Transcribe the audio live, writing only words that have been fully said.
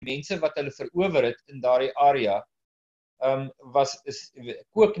mense wat hulle verower het in daardie area,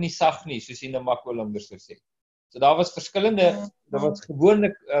 kook nie sag nie, soos die Namakolanders gesê. So daar was verskillende, daar was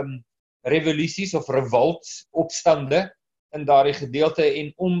gewoonlik revolusies of revolts, opstande in daardie gedeelte,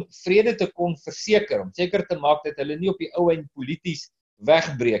 en om vrede te kon verseker, om seker te maak dat hulle nie op die ou en polities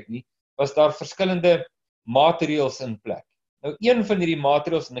wegbreek nie, was daar verskillende maatreëls in plek. Nou een van hierdie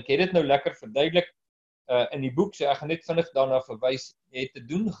maatreëls, en ek het dit nou lekker verduidelik in die boek, so ek gaan net vinnig daarna verwys, het te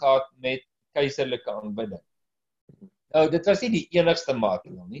doen gehad met keiserlike aanbidding. Nou dit was nie die enigste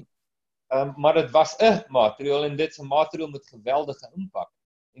maatreël nie, maar dit was 'n maatreël, en dit is 'n maatreël met geweldige impak,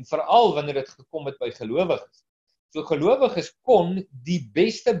 en veral wanneer dit gekom het by gelowiges. So gelowiges kon die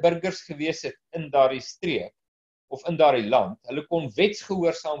beste burgers gewees het in daardie streek, of in daardie land, hulle kon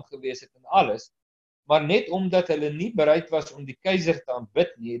wetsgehoorsaam gewees het in alles, maar net omdat hulle nie bereid was om die keiser te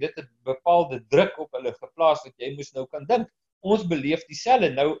aanbid nie, het dit 'n bepaalde druk op hulle geplaas, wat jy moes nou kan dink. Ons beleef dieselfde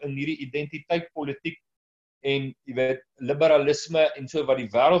nou in hierdie identiteit politiek, en jy weet, liberalisme en so, wat die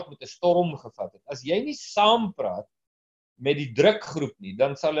wêreld met 'n storm gevat het. As jy nie saampraat met die drukgroep nie,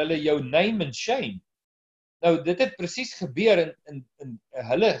 dan sal hulle jou name and shame. Nou, dit het presies gebeur in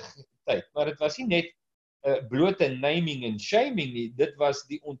hulle tyd, maar dit was nie net blote naming and shaming nie, dit was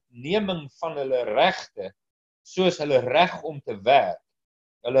die ontneming van hulle regte, soos hulle reg om te werk,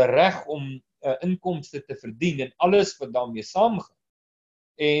 hulle reg om inkomste te verdien, en alles wat daarmee saamgaan.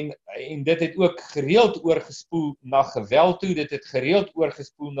 En dit het ook gereeld oorgespoel na geweld toe, dit het gereeld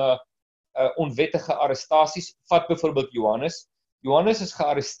oorgespoel na onwettige arrestasies. Vat byvoorbeeld Johannes. Johannes is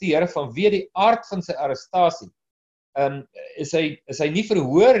gearresteer, vanweë die aard van sy arrestasie. Is hy nie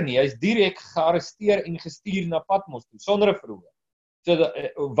verhoor nie, hy is direk gearresteer en gestuur na Patmos toe, sonder 'n verhoor. So,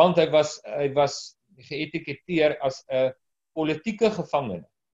 want hy was geëtiketeer as 'n politieke gevangene.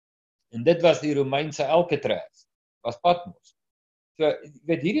 En dit was die Romeinse Alcatraz, was Patmos. So,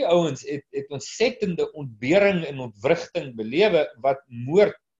 weet, hierdie ouens het ontsettende ontbering en ontwrigting belewe, wat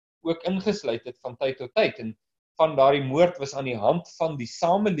moord ook ingesluit het van tyd tot tyd, en van daardie moord was aan die hand van die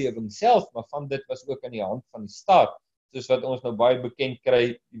samelewing self, maar van dit was ook aan die hand van die staat, soos wat ons nou baie bekend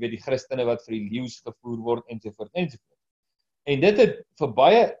kry, jy weet, die Christene wat vir die leeu's gevoer word, ensovoort, ensovoort. En dit het vir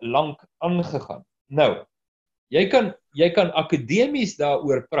baie lank aangegaan. Nou, jy kan akademies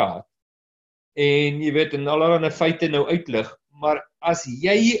daaroor praat, en jy weet, en allerlei feite nou uitlig, maar as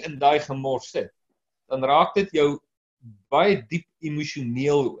jy in daai gemors sit, dan raak dit jou baie diep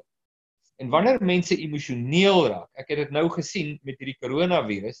emosioneel ook. En wanneer mense emosioneel raak, ek het dit nou gesien met hierdie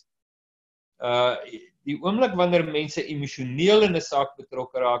coronavirus, die oomblik wanneer mense emosioneel in 'n saak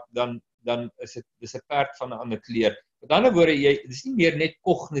betrokke raak, dan is dit 'n perd van 'n ander kleur. Met ander woorde, dit is nie meer net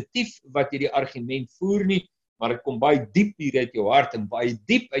kognitief wat jy die argument voer nie, maar dit kom baie diep hier uit jou hart, en baie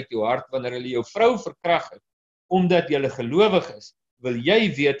diep uit jou hart wanneer hulle jou vrou verkragt het, omdat jy gelowig is, wil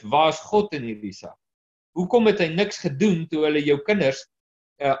jy weet, waar is God in hierdie saak? Hoekom het hy niks gedoen toe hulle jou kinders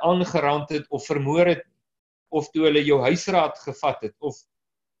aangerand het of vermoor het, of toe hulle jou huisraad gevat het, of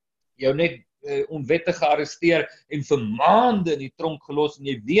jou net onwettig gearresteer en vir maande in die tronk gelos, en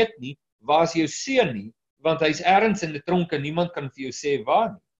jy weet nie, waar is jou seun nie, want hy's ergens in die tronk en niemand kan vir jou sê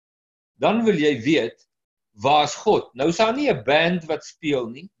waar nie. Dan wil jy weet, waar is God? Nou is daar nie 'n band wat speel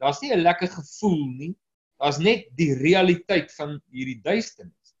nie, daar's nie 'n lekker gevoel nie, daar's net die realiteit van hierdie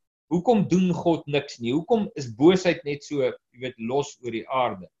duisternis. Hoekom doen God niks nie? Hoekom is boosheid net so, jy weet, los oor die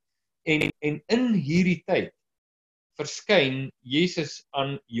aarde? En in hierdie tyd verskyn Jesus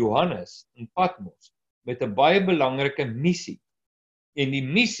aan Johannes in Patmos met 'n baie belangrike missie. En die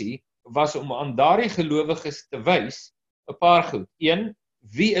missie was om aan daardie gelowiges te wys 'n paar goed. 1,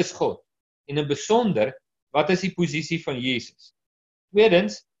 wie is God? En in besonder, wat is die posisie van Jesus?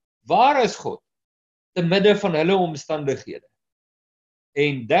 Tweedens, waar is God te midde van hulle omstandighede?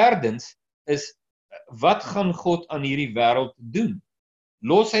 En derdens is, wat gaan God aan hierdie wêreld doen?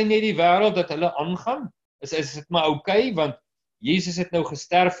 Los hy net die wêreld dat hulle aangaan? Is dit maar okay, want Jesus het nou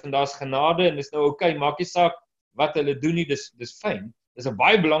gesterf en daar's genade en is nou okay, maak nie saak wat hulle doen nie, dis fyn. Dis 'n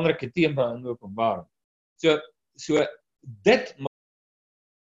baie belangrike tema in Openbaring. So dit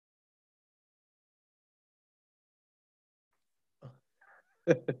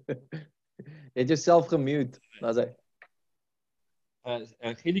Jy het jouself gemute, dan sê.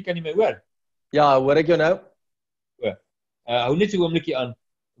 Gielie, kan jy my hoor? Ja, hoor ek jou nou? Hou net so 'n oombliekie aan.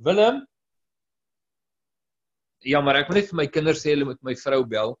 Willem? Ja, maar ek wil net vir my kinders sê, hulle moet my vrou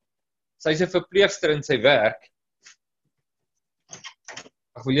bel. Sy's 'n verpleegster in sy werk.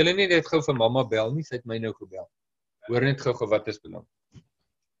 Ag, wil julle nie net gou vir mamma bel nie? Sy het my nou gebel. Hoor net gou wat is belang.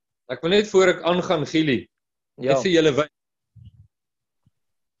 Ek wil net voor ek aangaan, Gielie, net vir julle wys.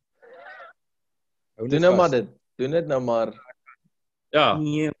 Doen nou maar dit. Doen dit nou maar. Ja,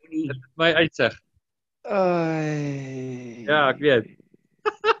 Nee, moenie. dit is my uitsig. Ai. Ja, ek weet.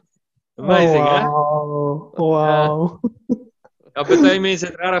 Amazing, hè? wow. Wow. Ja, baie mense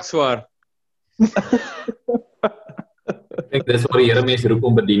het regtig swaar. Ek dink dis waar die Here mense roep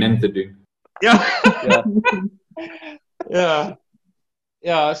om bediening te doen. Ja. Ja. Ja.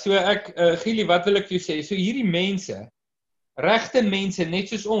 Ja, so ek Gielie, wat wil ek vir jou sê? So hierdie mense, regte mense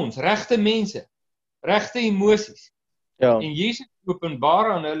net soos ons, regte mense, regte emosies. Ja. En Jesus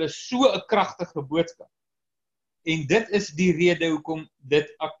openbaar aan hulle so 'n kragtige boodskap. En dit is die rede hoekom dit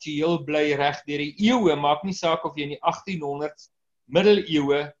aktueel bly reg deur die eeue, maak nie saak of jy in die 1800s,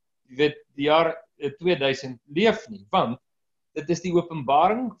 middeleeue, jy weet, die jaar 2000 leef nie, want dit is die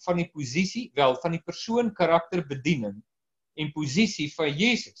openbaring van die posisie, wel, van die persoon, karakter, bediening en posisie van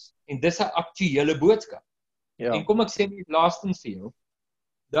Jesus. En dis 'n aktuele boodskap. Ja. En kom ek sê net laastens vir jou,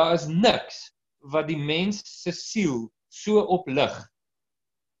 daar is niks wat die mens se siel so oplig,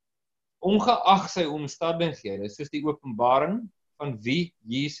 ongeag sy omstandighede, soos die openbaring van wie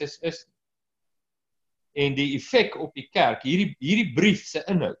Jesus is. En die effek op die kerk, hierdie brief se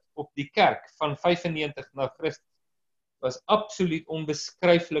inhoud op die kerk van 95 na Christus was absoluut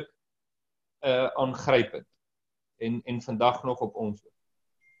onbeskryflik aangrypend. En vandag nog op ons.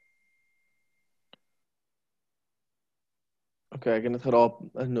 Okay, ek het dit geraap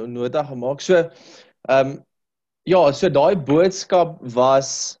 'n nota gemaak. So, ja, so daai boodskap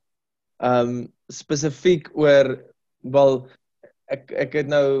was spesifiek oor, wel, ek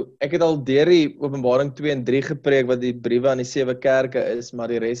het al deur die Openbaring 2 en 3 gepreek wat die briewe aan die 7 kerke is, maar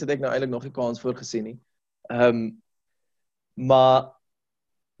die res het ek nou eintlik nog nie kans voor gesien nie. Maar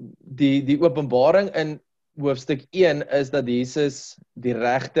die openbaring in hoofstuk 1 is dat Jesus die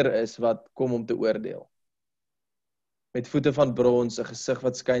regter is wat kom om te oordeel. Met voete van brons, 'n gesig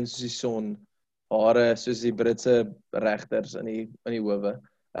wat skyn soos die son, hare soos die Britse regters in die howe.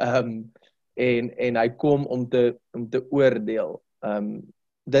 En hy kom om te oordeel.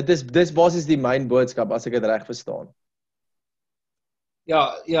 Dis basies die myn boodskap as ek dit reg verstaan.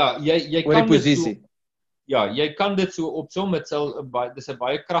 Ja, jy Oor kan die dit so, posisie. ja, jy kan dit so opsom, dis 'n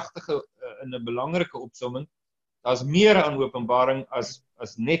baie kragtige en 'n belangrike opsomming. Daar's meer aan openbaring as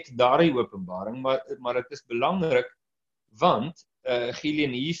net daardie openbaring, maar dit is belangrik want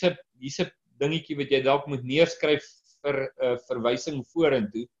Gillian, hier's 'n dingetjie wat jy dalk moet neerskryf vir verwysing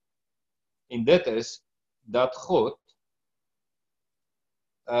vorentoe. En dit is dat God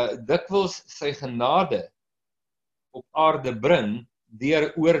dikwels sy genade op aarde bring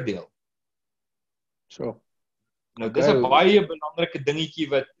deur oordeel. So. Nou dis 'n baie belangrike dingetjie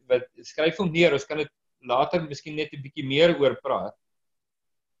wat skryf hom neer. Ons kan dit later miskien net 'n bietjie meer oor praat.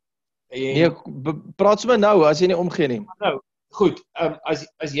 Nee, praat sommer nou as jy nie omgee nie. Nou, goed,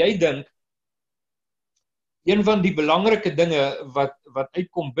 as jy dink een van die belangrike dinge wat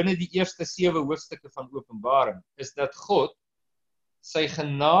uitkom binne die eerste 7 hoofstukke van Openbaring is dat God sy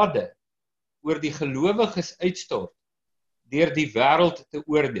genade oor die gelowiges uitstort deur die wêreld te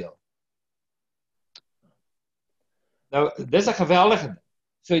oordeel. Nou, dis 'n geweldige ding.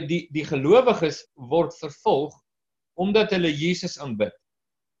 So die gelowiges word vervolg omdat hulle Jesus aanbid.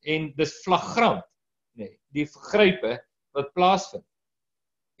 En dis flagrant, die vergrype wat plaasvind.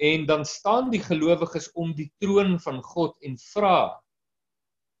 En dan staan die gelowiges om die troon van God en vra.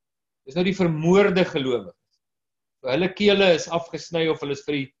 Dis nou die vermoorde gelowiges. So hulle kele is afgesny of hulle is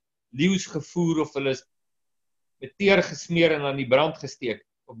vir die leeu's gevoer of hulle is met teer gesmeer en aan die brand gesteek.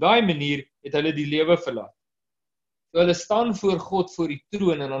 Op daai manier het hulle die lewe verlaat. So hulle staan voor God voor die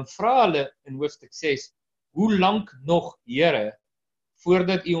troon en dan vra hulle in hoofstuk 6, hoe lank nog, Here,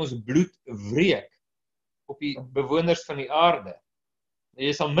 voordat U ons bloed wreek op die bewoners van die aarde?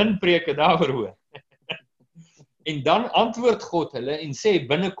 Jy sal min preke daaroor hoor. En dan antwoord God hulle en sê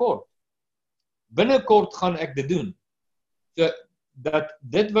binnekort gaan ek dit doen. So dat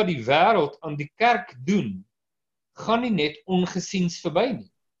dit wat die wêreld aan die kerk doen, gaan nie net ongesiens verby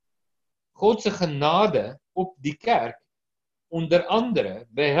nie. God se genade op die kerk, onder andere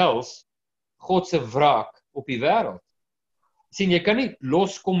behels God se wraak op die wêreld. Sien, jy kan nie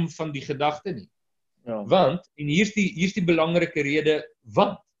loskom van die gedagte nie. Ja. Want, en hier's die belangrike rede,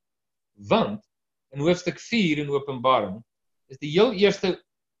 want in hoofstuk 4 in Openbaring is die heel eerste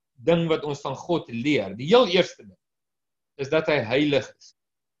ding wat ons van God leer, die heel eerste ding, is dat hy heilig is.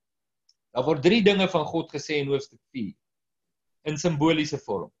 Daar word 3 dinge van God gesê in hoofstuk 4, in simboliese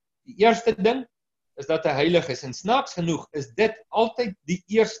vorm. Die eerste ding is dat hy heilig is, en snaaks genoeg is dit altyd die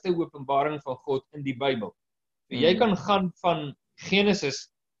eerste openbaring van God in die Bybel. So jy kan gaan van Genesis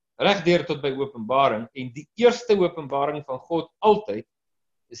regdeur tot by Openbaring, en die eerste openbaring van God altyd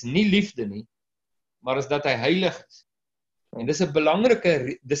is nie liefde nie, maar is dat hy heilig is. En dis 'n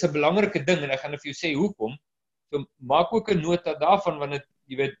belangrike ding en ek gaan vir jou sê hoekom. So maak ook 'n nota daarvan want dit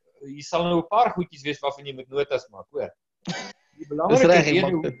jy weet hier sal nou 'n paar goedjies wees waarvan jy moet notas maak, hoor. Die belangrike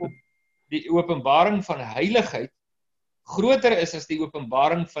rede hoekom die openbaring van heiligheid groter is as die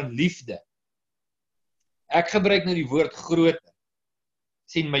openbaring van liefde. Ek gebruik nou die woord groter.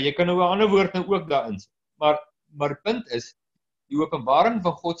 Sien, maar jy kan nou 'n ander woord nou ook daarin sit. Maar punt is, die openbaring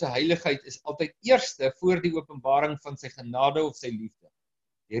van God se heiligheid is altyd eerste voor die openbaring van sy genade of sy liefde.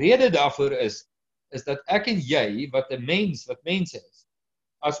 Die rede daarvoor is dat ek en jy, wat mense is,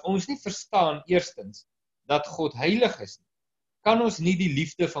 as ons nie verstaan eerstens dat God heilig is nie, kan ons nie die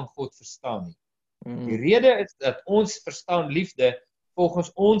liefde van God verstaan nie. Die rede is dat ons verstaan liefde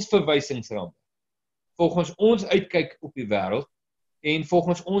volgens ons verwysingsraamwerk, volgens ons uitkyk op die wêreld en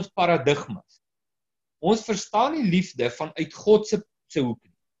volgens ons paradigmas. Ons verstaan nie liefde vanuit God se hoek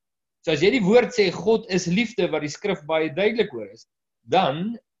nie. So as jy die woord sê God is liefde wat die skrif baie duidelik oor is,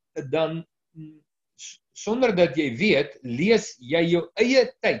 dan sonder dat jy weet, lees jy jou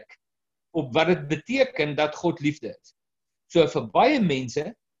eie tyd op wat dit beteken dat God liefde is. So vir baie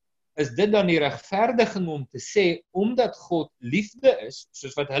mense is dit dan die regverdiging om te sê, omdat God liefde is,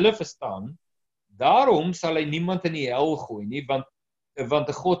 soos wat hulle verstaan, daarom sal hy niemand in die hel gooi nie, want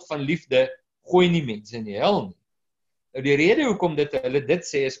 'n God van liefde gooi nie mense in die hel nie. Nou die rede hoekom hulle dit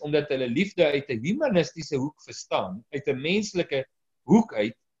sê is omdat hulle liefde uit 'n humanistiese hoek verstaan, uit 'n menslike hoek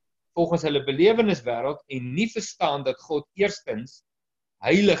uit, volgens hulle beleweniswêreld en nie verstaan dat God eerstens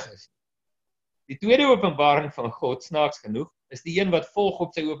heilig is. Die tweede openbaring van God, snaaks genoeg, is die een wat volg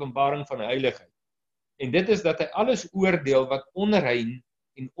op sy openbaring van heiligheid. En dit is dat hy alles oordeel wat onrein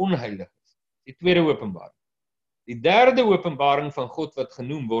en onheilig is. Die tweede openbaring. Die derde openbaring van God wat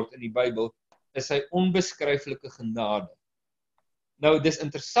genoem word in die Bybel, is sy onbeskryflike genade. Nou, dis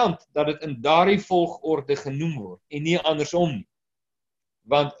interessant dat dit in daardie volgorde genoem word en nie andersom nie.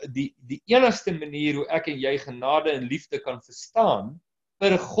 Want die enigste manier hoe ek en jy genade en liefde kan verstaan,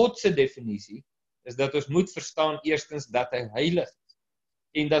 per God se definisie, is dat ons moet verstaan eerstens dat hy heilig is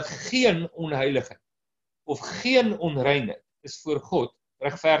en dat geen onheiligheid of geen onreinheid is voor God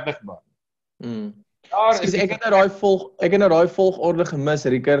regverdigbaar. Ek het nou daai volgorde gemis,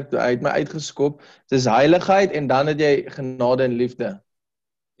 Rickert, hy het my uitgeskop. Dis heiligheid en dan het jy genade en liefde.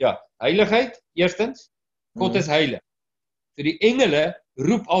 Ja, heiligheid, eerstens, God is heilig. So die engele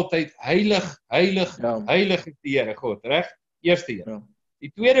roep altyd heilig, heilig, heilig is die Here God, reg? Eerste een. Ja.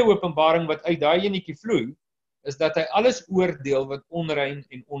 Die tweede openbaring wat uit daai enetjie vloei, is dat hy alles oordeel wat onrein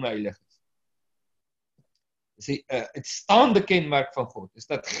en onheilig is. Dis 'n uitstaande kenmerk van God, is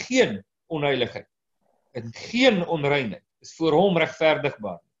dat geen onheiligheid en geen onreinheid is voor hom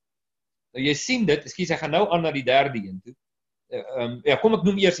regverdigbaar. Nou jy sien dit, ek gaan nou aan na die derde een toe. Kom ek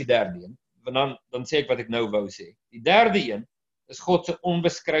noem eers die derde een, want dan sê ek wat ek nou wou sê. Die derde een is God se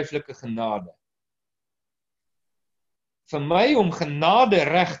onbeskryflike genade. Vir my om genade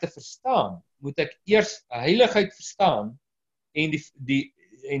reg te verstaan, moet ek eers heiligheid verstaan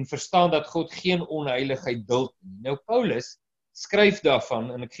en verstaan dat God geen onheiligheid duld nie. Nou Paulus skryf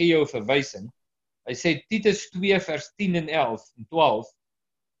daarvan en ek gee jou 'n verwysing. Hy sê Titus 2 vers 10 en 11 en 12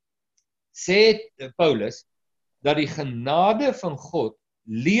 sê Paulus dat die genade van God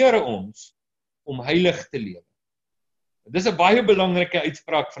leer ons om heilig te lewe. Dis 'n baie belangrike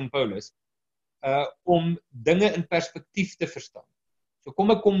uitspraak van Paulus om dinge in perspektief te verstaan. So kom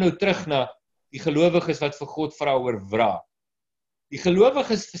nou terug na die gelowiges wat vir God vra oor wraak. Die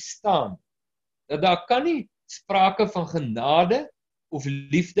gelowiges verstaan dat daar kan nie sprake van genade of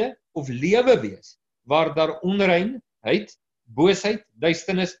liefde of lewe wees waar daar onreinheid, boosheid,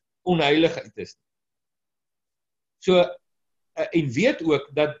 duisternis, onheiligheid is. So en weet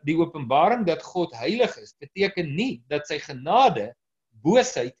ook dat die openbaring dat God heilig is, beteken nie dat sy genade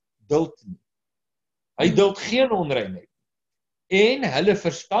boosheid duld nie. Hy duld geen onreinheid. En hulle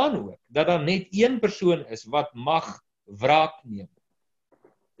verstaan ook dat daar net een persoon is wat mag wraak neem.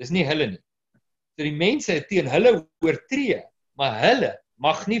 Dis nie hulle nie. So die mense teen hulle oortree, maar hulle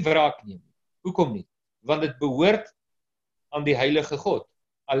mag nie wraak neem nie. Hoekom nie? Want dit behoort aan die heilige God,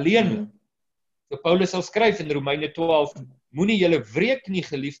 alleen. So Paulus sal skryf in Romeine 12, moenie julle wreek nie,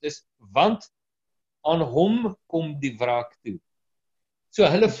 geliefdes, want aan hom kom die wraak toe. So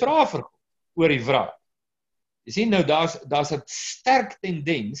hulle vra vir God oor die wraak. Jy sien nou, daar's 'n sterk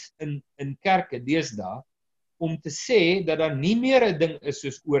tendens in kerke deesdae om te sê dat daar nie meer 'n ding is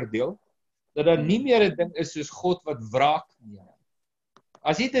soos oordeel, dat daar nie meer 'n ding is soos God wat wraak neem.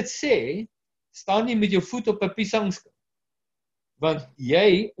 As jy dit sê, staan jy met jou voet op 'n piesangskil. Want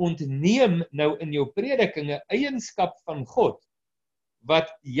jy ontneem nou in jou prediking 'n eienskap van God wat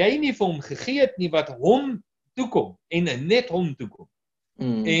jy nie vir hom gegee het nie, wat hom toekom en net hom toekom.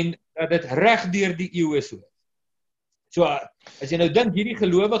 En dat dit reg deur die eeue so is. So as jy nou dink hierdie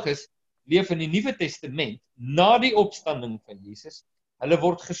gelowiges leef in die Nuwe Testament na die opstanding van Jesus, hulle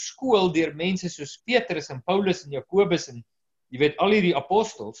word geskool deur mense soos Petrus en Paulus en Jakobus en jy weet al hierdie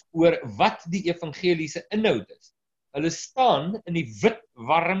apostels oor wat die evangeliese inhoud is. Hulle staan in die wit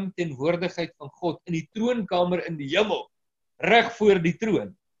warm teenwoordigheid van God in die troonkamer in die hemel, reg voor die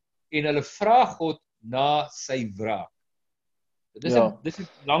troon, en hulle vra God na sy wraak. Dis 'n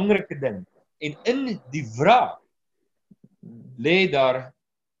belangrike ding. En in die wraak lê daar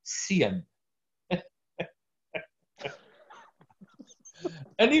seën.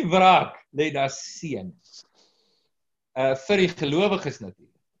 In die wraak lê daar seën. Vir die gelowiges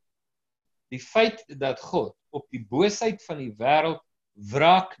natuurlik. Die feit dat God op die boosheid van die wêreld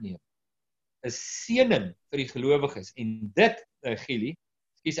wraak neem, is seëning vir die gelowiges. En dit, Gili,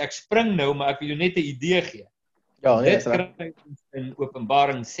 ek spring nou, maar ek wil jou net 'n idee gee. Ja, Dit kry ons in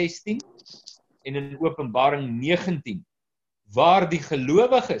Openbaring 16 en in Openbaring 19, waar die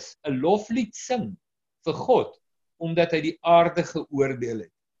gelowiges 'n loflied sing vir God, omdat hy die aarde geoordeel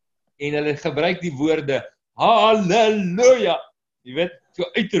het. En hulle gebruik die woorde, Halleluja! Jy weet, so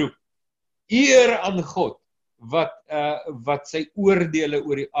uitroep, eer aan God, wat sy oordeele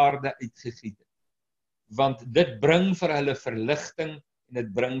oor die aarde uitgegiet het. Want dit bring vir hulle verligting en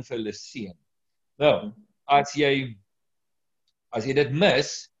dit bring vir hulle seën. Nou, as jy dit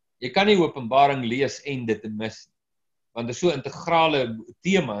mis, jy kan nie Openbaring lees en dit mis, want dit is so 'n integrale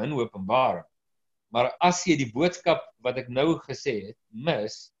tema in Openbaring. Maar as jy die boodskap wat ek nou gesê het,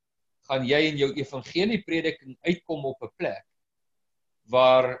 mis, gaan jy in jou evangelieprediking uitkom op 'n plek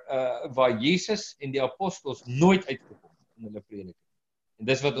waar Jesus en die apostels nooit uitgekom in hulle prediking. En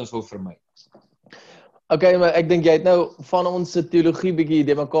dis wat ons wil vermy. Okay, maar ek dink jy het nou van ons teologie bietjie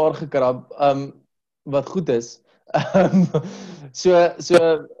de mekaar gekrap, wat goed is.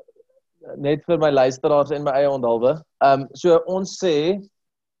 So net vir my luisteraars en my eie onthulwe. So ons sê,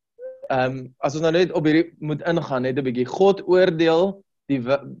 as ons nou net op hierdie moet ingaan, net 'n bietjie, God oordeel,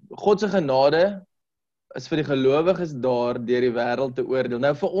 God se genade is vir die gelowiges daar deur die wêreld te oordeel.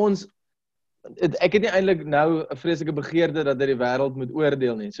 Nou vir ons, ek het nie eintlik nou 'n vreeslike begeerte dat hy die wêreld moet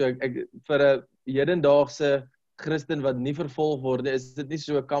oordeel nie. So ek vir 'n hedendaagse Christen wat nie vervolg word, is dit nie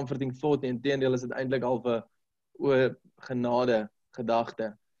so 'n comforting thought nie. Inteendeel is dit eintlik al 'n genade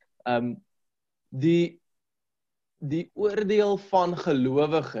gedagte. Die oordeel van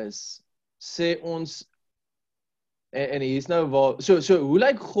gelowiges sê ons, en hier is nou waar, so hoe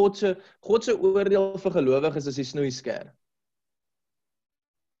lyk God se oordeel vir gelowiges as die snoeisker?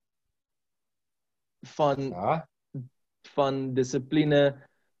 Van dissipline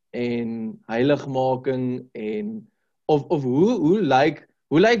en heiligmaking en of hoe lyk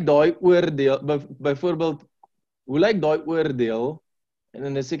daai oordeel, byvoorbeeld, hoe lyk daai oordeel, en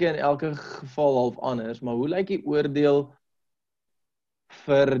dit is seker in elke geval half anders, maar hoe lyk die oordeel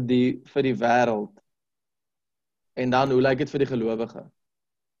vir die wêreld? En dan, hoe lyk dit vir die gelowige?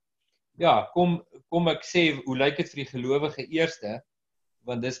 Ja, kom ek sê, hoe lyk dit vir die gelowige eerste,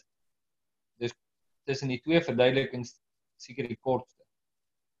 want dis tussen die twee verduidelikings seker die kortste.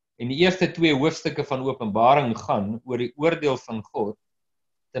 En die eerste twee hoofstukke van Openbaring gaan oor die oordeel van God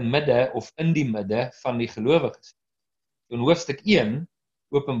te midde of in die midde van die gelowiges. In hoofstuk 1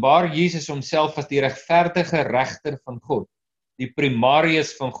 openbaar Jesus homself as die regverdige regter van God, die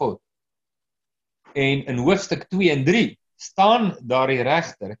primarius van God. En in hoofstuk 2 en 3 staan daar die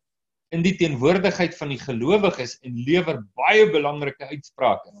regter in die teenwoordigheid van die gelowiges en lewer baie belangrike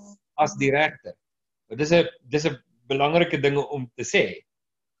uitsprake as die regter. Dis 'n belangrike ding om te sê.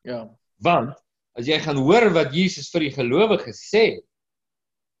 Ja. Want as jy gaan hoor wat Jesus vir die gelowiges sê,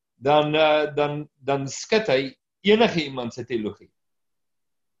 dan skud hy enige iemand se teologie.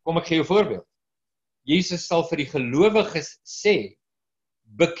 Kom ek gee jou 'n voorbeeld. Jesus sal vir die gelowiges sê,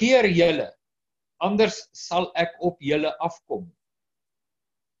 bekeer julle, anders sal ek op julle afkom.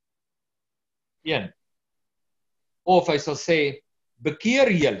 1. Of hy sal sê,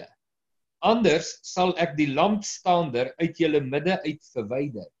 bekeer julle, anders sal ek die lampstaander uit julle midde uit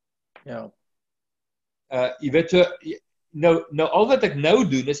verwyder. Ja. Jy weet so, nou al wat ek nou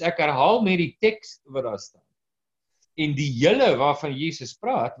doen, is ek herhaal met die teks wat daar staan. En die julle waarvan Jesus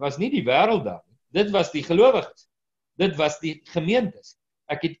praat, was nie die wêreld daar nie. Dit was die gelowiges. Dit was die gemeentes.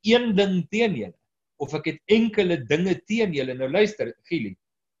 Ek het een ding teen julle, of ek het enkele dinge teen julle. Nou luister, Gili,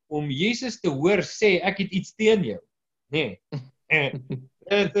 om Jesus te hoor sê, ek het iets teen jou. Nee.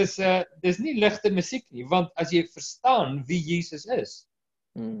 Dis nie ligte musiek nie, want as jy verstaan wie Jesus is,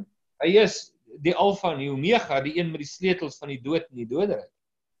 hy is die Alfa en die Omega, die een met die sleutels van die dood en die doderyk.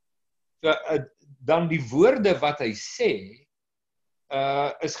 So, dan die woorde wat hy sê,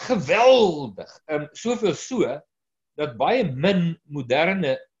 is geweldig. Soveel so, dat baie min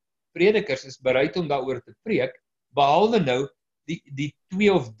moderne predikers is bereid om daaroor te preek, behalwe nou die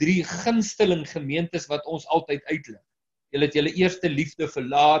 2 of 3 gunsteling gemeentes wat ons altyd uitlig. Julle het julle eerste liefde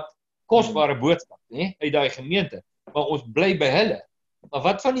verlaat, kosbare boodskap, uit daai gemeente, maar ons bly by hulle. Maar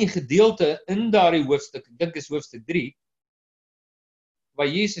wat van die gedeelte in daardie hoofstuk, ek dink is hoofstuk 3, waar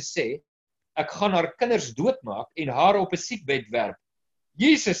Jesus sê, ek gaan haar kinders doodmaak en haar op 'n siekbed werp.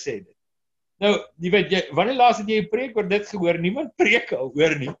 Jesus sê dit. Nou, jy weet, wanneer laas het jy 'n preek oor dit gehoor? Niemand preek al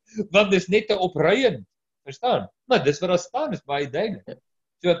oor nie, want dis net 'n opruiend, verstaan? Maar dis wat daar staan, is baie duidelik.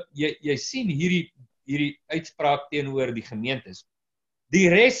 So, jy sien hierdie uitspraak teenoor die gemeentes. Die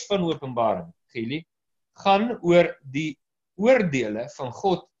res van Openbaring, Gili, gaan oor die oordeele van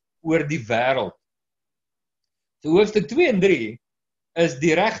God oor die wêreld. So hoofstuk 2 en 3 is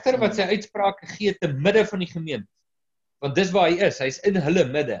die regter wat sy uitsprake gee te midde van die gemeente. Want dis waar hy is in hulle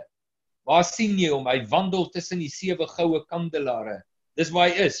midde. Waar sien jy hom? Hy wandel tussen die 7 goue kandelare. Dis waar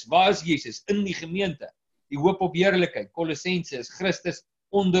hy is. Waar is Jesus? In die gemeente. Die hoop op heerlikheid. Kolossense is Christus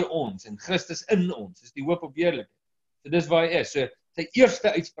onder ons en Christus in ons. Is die hoop op heerlikheid. So dis waar hy is. So sy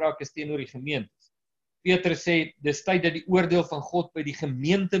eerste uitspraak is teenoor die gemeentes. Petrus sê, dis tyd dat die oordeel van God by die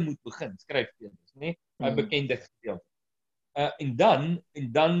gemeente moet begin, skryf Petrus, né? Hy bekende gedeelte. En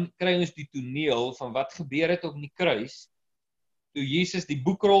dan kry ons die toneel van wat gebeur het op die kruis, toe Jesus die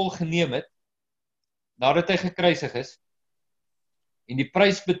boekrol geneem het, nadat hy gekruisig is, en die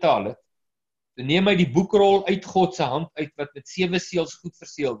prys betaal het, toe neem hy die boekrol uit God se hand uit, wat met 7 seels goed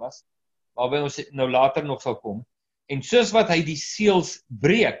verseël was, waarby ons nou later nog sal kom, en soos wat hy die seels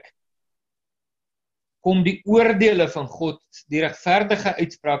breek, kom die oordeele van God, die regverdige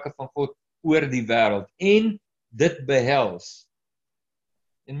uitsprake van God oor die wêreld, en dit behels.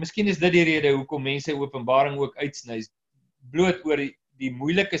 En miskien is dit die rede hoekom mense Openbaring ook uitsny, bloot oor die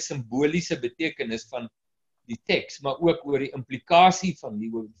moeilike simboliese betekenis van die teks, maar ook oor die implikasie van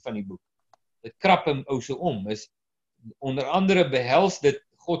die boek. Dit krap hom ou so om, is onder andere behels dit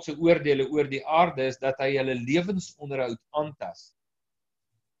God se oordeele oor die aarde, is dat hy hulle lewensonderhoud aantas.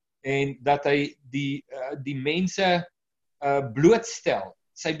 En dat hy die mense blootstel,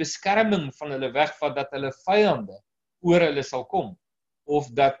 sy beskerming van hulle wegvat, dat hulle vyande oor hulle sal kom, of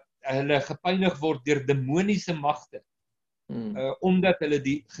dat hulle gepynig word deur demoniese magte, omdat hulle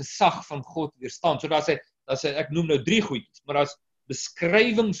die gesag van God weerstaan. So daar's ek noem nou 3 goedjies, maar daar's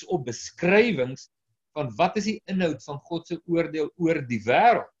beskrywings op beskrywings van wat is die inhoud van God se oordeel oor die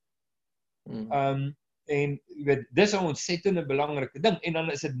wêreld. En jy weet, dis 'n ontsettende belangrike ding, en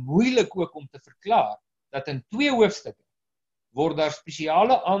dan is dit moeilik ook om te verklaar, dat in 2 hoofstukke word daar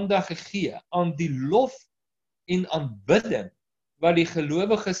spesiale aandag gegee aan die lof en aanbidding wat die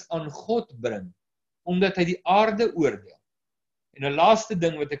gelowiges aan God bring, omdat hy die aarde oordeel. En 'n laaste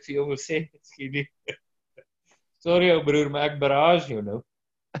ding wat ek vir jou wil sê, sorry ou broer, maar ek barrage jou nou.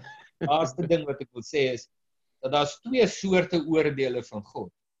 Laaste ding wat ek wil sê is, dat daar's 2 soorte oordeele van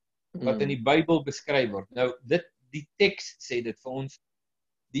God, wat in die Bybel beskryf word. Nou, die teks sê dit vir ons,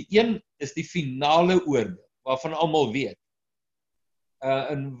 die een is die finale oordeel, waarvan almal weet,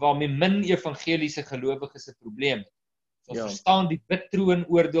 en waarmee min evangeliese gelowiges 'n probleem het. So ons verstaan die bittroon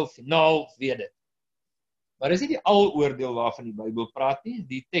oordeel finaal, weet dit. Maar dis nie die aloordeel waarvan die Bybel praat nie.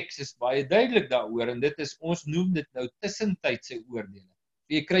 Die teks is baie duidelik daaroor, en dit is, ons noem dit nou tussentydse oordeele.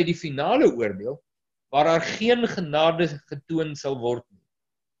 So jy kry die finale oordeel, waar daar geen genade getoon sal word nie.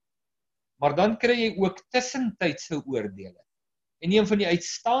 Maar dan kry jy ook tussentydse oordeele. En een van die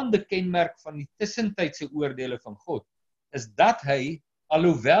uitstaande kenmerk van die tussentydse oordeele van God, is dat hy,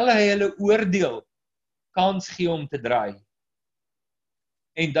 alhoewel hy hulle oordeel, kans gee om te draai.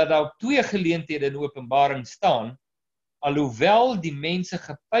 En dat daar op 2 geleenthede in Openbaring staan, alhoewel die mense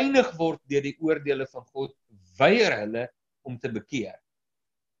gepynig word deur die oordeele van God, weier hulle om te bekeer.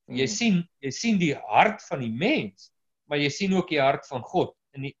 Jy sien die hart van die mens, maar jy sien ook die hart van God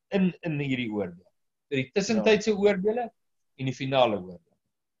in hierdie oordeel. So die tussentydse oordeele en die finale oordeel.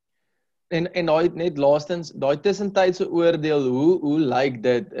 En daai net laastens, daai tussentydse oordeel, hoe lyk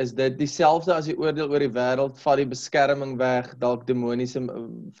dit? Is dit dieselfde as die oordeel oor die wêreld, vat die beskerming weg, dalk demoniese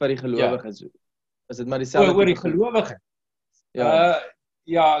vir die gelowiges? Is dit maar dieselfde? Oor die gelowiges?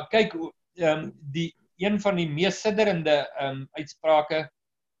 Ja, kyk, die een van die mees sidderende uitsprake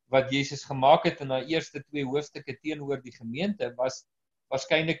wat Jesus gemaak het in daai eerste 2 hoofstukke teenoor die gemeente, was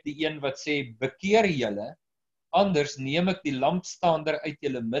waarskynlik die een wat sê, bekeer julle, anders neem ek die lampstaander uit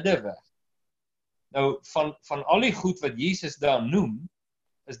julle midde weg. Nou, van al die goed wat Jesus daar noem,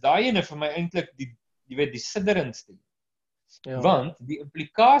 is daai ene vir my eintlik die sidderendste. Ja. Want die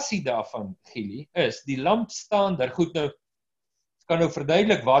implikasie daarvan, Gili, is die lampstander, goed nou, kan nou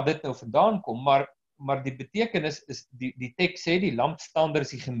verduidelik waar dit nou vandaan kom, maar die betekenis is, die teks sê die lampstander is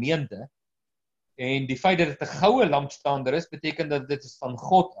die gemeente, en die feit dat dit 'n goue lampstander is, beteken dat dit is van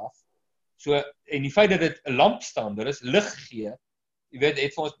God af. So, en die feit dat dit 'n lampstander is, lig gee, jy weet,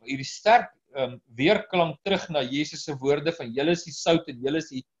 het vir ons hierdie sterk weerklank terug na Jesus se woorde van julle is die sout en julle is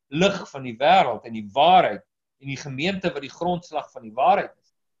die lig van die wêreld en die waarheid en die gemeente wat die grondslag van die waarheid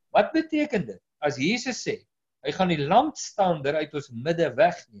is. Wat beteken dit? As Jesus sê, hy gaan die lampstander uit ons midde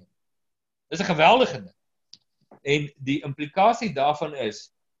wegneem. Dis 'n geweldige ding. En die implikasie daarvan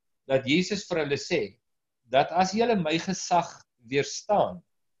is dat Jesus vir hulle sê dat as julle my gesag weerstaan,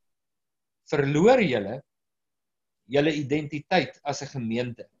 verloor julle julle identiteit as 'n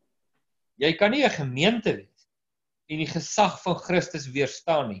gemeente. Jy kan nie 'n gemeente wees en die gesag van Christus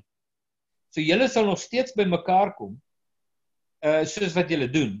weerstaan nie. So julle sal nog steeds by mekaar kom, soos wat julle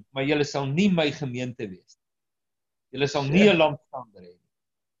doen, maar julle sal nie my gemeente wees. Julle sal nie 'n lampstander hê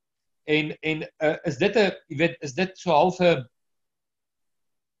nie. En is dit 'n, jy weet, is dit so half 'n,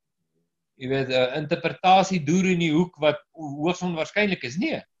 jy weet, 'n interpretasie deur in die hoek wat hoogs onwaarskynlik is?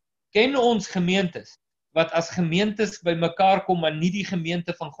 Nee. Ken ons gemeentes wat as gemeentes by mekaar kom, maar nie die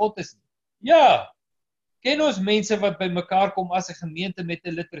gemeente van God is nie? Ja. Ken ons mense wat by mekaar kom as 'n gemeente met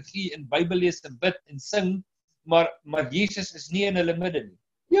 'n liturgie en Bybel lees en bid en sing, maar Jesus is nie in hulle midde nie?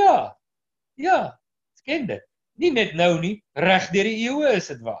 Ja. Ja. Ons ken dit. Nie net nou nie, reg deur die eeue is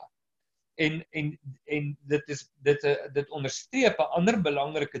dit waar. En dit onderstreep 'n ander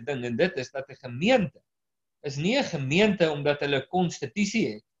belangrike ding, en dit is dat 'n gemeente is nie 'n gemeente omdat hulle 'n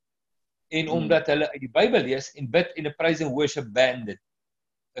konstitusie het en omdat hulle uit die Bybel lees en bid en 'n praise and worship band het.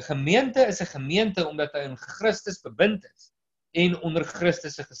 'n Gemeente is 'n gemeente omdat hy in Christus bebind is en onder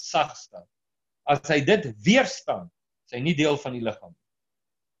Christus se gesag staan. As hy dit weerstaan, is hy nie deel van die liggaam.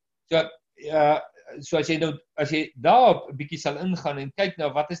 So as jy daar 'n bietjie sal ingaan en kyk na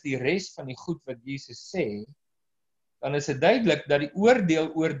wat is die res van die goed wat Jesus sê, dan is dit duidelik dat die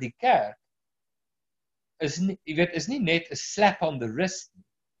oordeel oor die kerk is nie net 'n slap on the wrist nie.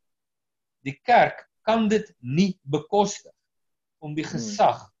 Die kerk kan dit nie bekostig om die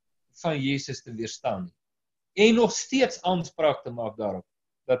gesag van Jesus te weerstaan nie. En nog steeds aanspraak te maak daarop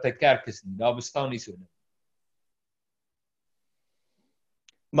dat hy kerk is nie. Daar bestaan nie so 'n ding.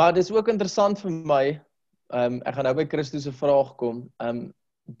 Maar dit is ook interessant vir my, ek gaan nou by Christus se vraag kom,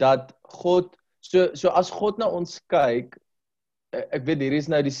 dat God, so as God na ons kyk, ek weet hier is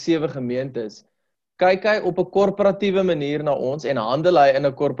nou die 7 gemeentes, kyk hy op 'n korporatiewe manier na ons en handel hy in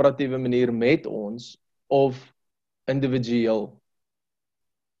 'n korporatiewe manier met ons of individueel?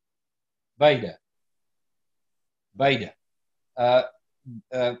 Beide.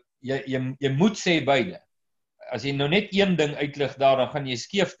 Jy moet sê beide. As jy nou net een ding uitlig daar, dan gaan jy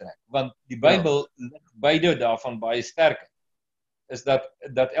skeef trek, want die Bybel lig beide daarvan baie sterk. Is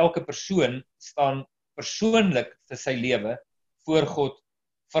dat elke persoon staan persoonlik vir sy lewe voor God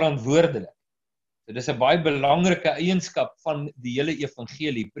verantwoordelik. So dis 'n baie belangrike eienskap van die hele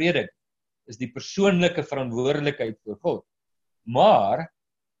evangelie predik, is die persoonlike verantwoordelikheid voor God. Maar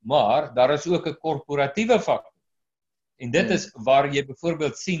daar is ook 'n korporatiewe faktor. En dit is waar jy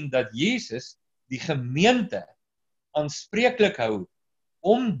byvoorbeeld sien dat Jesus die gemeente aanspreeklik hou,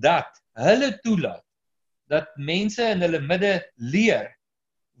 omdat hulle toelaat dat mense in hulle midde leer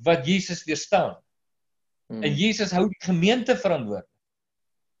wat Jesus weerstaan. En Jesus hou die gemeente verantwoordelik.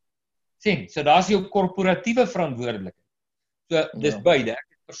 Sien, so daar's jou korporatiewe verantwoordelikheid. So dis beide. Ek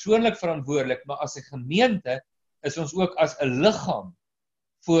is persoonlik verantwoordelik, maar as 'n gemeente is ons ook as 'n liggaam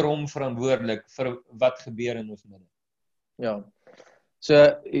voor hom verantwoordelik vir wat gebeur in ons midde. Ja.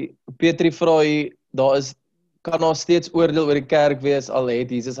 So Petrie vra hier, kan daar steeds oordeel oor die kerk wees al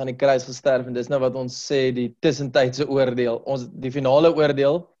het Jesus aan die kruis gesterf, en dis nou wat ons sê die tussentydse oordeel. Die finale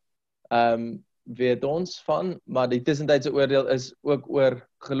oordeel weet ons van, maar die tussentydse oordeel is ook oor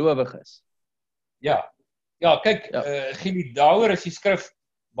gelowiges. Ja, kyk, Gili, daaroor is die skrif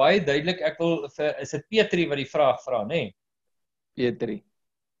baie duidelik. Is dit Petrie wat die vraag vra, nê? Petrie.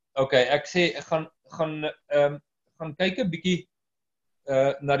 Okay, ek sê gaan kyk 'n bietjie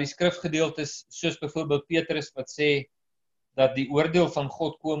na die skrifgedeeltes, soos byvoorbeeld Petrus wat sê dat die oordeel van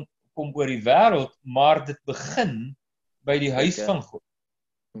God kom oor die wêreld, maar dit begin by die huis van God.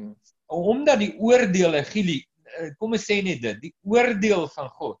 Omdat die oordeele, Gili, kom ons sê net dit, die oordeel van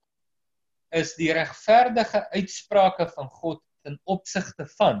God is die regverdige uitsprake van God ten opsigte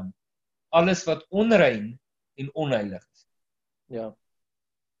van alles wat onrein en onheilig is. Ja.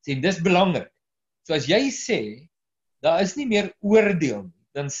 Sien, dis belangrik. So as jy sê daar is nie meer oordeel nie,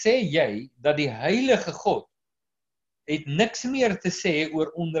 dan sê jy dat die heilige God het niks meer te sê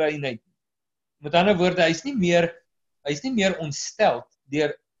oor onreinheid. Met ander woorde, hy's nie meer ontsteld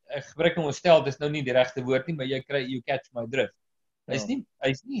deur ek gebruik nou ontsteld, dis nou nie die regte woord nie, maar you catch my drift. Hy's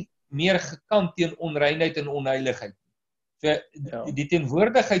nie meer gekant teen onreinheid en onheiligheid. So die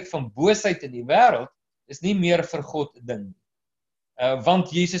teenwoordigheid van boosheid in die wêreld is nie meer vir God 'n ding nie.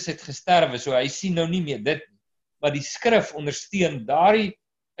 Want Jesus het gesterwe, so hy sien nou nie meer dit nie. Maar die skrif ondersteun daardie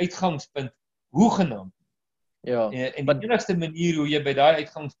uitgangspunt hoegenaamd. Ja. En die enigste manier hoe jy by daai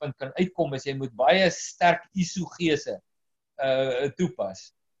uitgangspunt kan uitkom is jy moet baie sterk isogese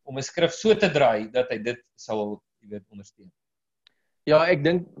toepas om 'n skrif so te draai dat hy dit sal ondersteun. Ja, ek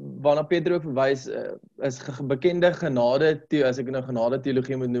dink waarna Peter ook verwys is bekende genade, as ek nou genade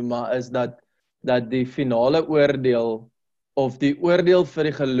teologie moet noem, maar is dat die finale oordeel of die oordeel vir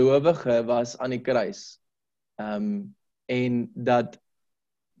die gelowige was aan die kruis. En dat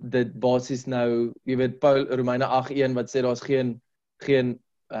dit basies nou, jy weet Romeine 8:1 wat sê daar's geen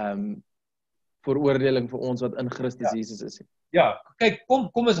veroordeling vir ons wat in Christus Jesus is. Ja, kyk, kom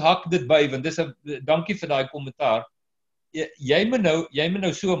ons hak dit by, want dankie vir daai kommentaar. Jy moet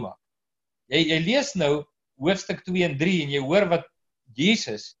nou so maak. Jy lees nou hoofstuk 2 en 3 en jy hoor wat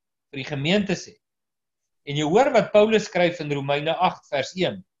Jesus vir die gemeente sê. En jy hoor wat Paulus skryf in Romeine 8 vers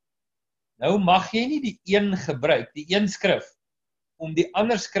 1. Nou mag jy nie die een gebruik, die een skrif, om die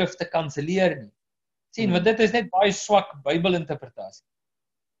ander skrif te kanselleer nie. Sien, want dit is net baie swak Bybelinterpretasie.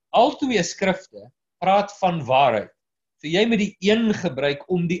 Al twee skrifte praat van waarheid. So jy moet die een gebruik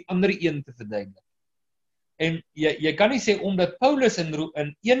om die ander een te verduidelik. En jy kan nie sê omdat Paulus in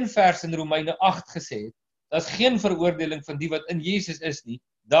een vers in Romeine 8 gesê het, daar's geen veroordeling van die wat in Jesus is nie.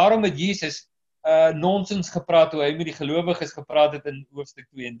 Daarom het Jesus nonsens gepraat hoe hy met die gelowiges gepraat het in hoofstuk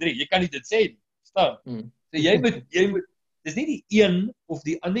 2 en 3. Jy kan nie dit sê nie, verstaan? So jy moet dis nie die een of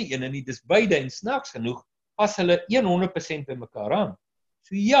die ander een nie, dis beide en snaaks genoeg pas hulle 100% by mekaar aan.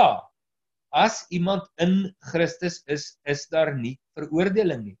 So ja, as iemand in Christus is daar nie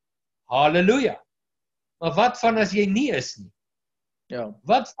veroordeling nie. Halleluja. Maar wat van as jy nie is nie? Ja.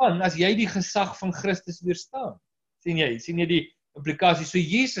 Wat van as jy die gesag van Christus weerstaan? Sien jy die implikasie? So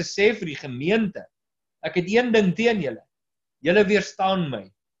Jesus sê vir die gemeente, ek het een ding teen julle. Julle weerstaan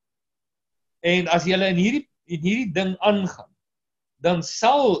my. En as julle in hierdie ding aangaan, dan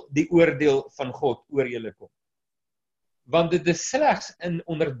sal die oordeel van God oor julle kom. Want dit is slegs in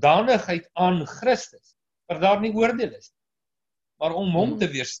onderdanigheid aan Christus, dat daar nie oordeel is. Maar om hom te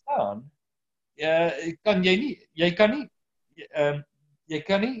weerstaan, jy kan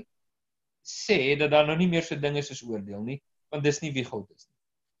nie sê dat daar nou nie meer so ding is as oordeel nie, want dis nie wie God is nie.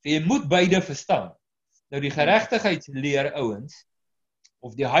 So jy moet beide verstaan. Nou die geregtigheidsleer ouens,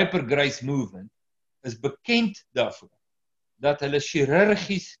 of die hypergrace movement, is bekend daarvoor, dat hulle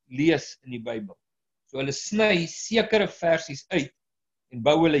chirurgies lees in die Bybel. So hulle sny sekere versies uit, en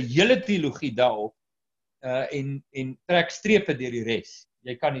bou hulle hele teologie daarop, en trek strepe deur die res.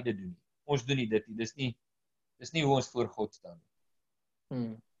 Jy kan nie dit doen nie. Ons doen nie dit nie. Dis nie hoe ons voor God staan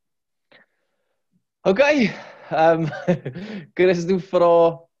nie. Okay, Christo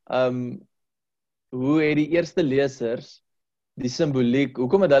vra, hoe het die eerste lesers die simboliek,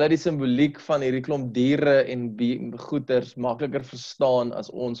 hoekom het hulle die simboliek van hierdie klomp diere en goeters makliker verstaan as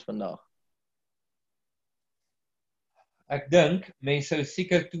ons vandag? Ek dink, mense sou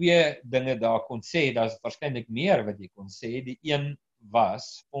seker twee dinge daar kon sê, daar's waarskynlik meer wat jy kon sê. Die een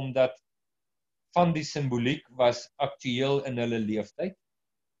was, omdat van die simboliek was aktueel in hulle leeftyd,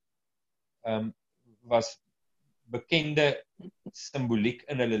 was bekende simboliek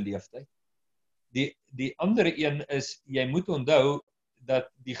in hulle leeftyd. Die ander een is, jy moet onthou, dat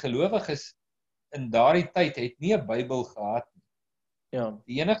die gelowiges in daardie tyd het nie 'n Bybel gehad nie. Ja.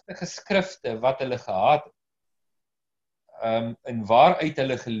 Die enigste geskrifte wat hulle gehad het, en waaruit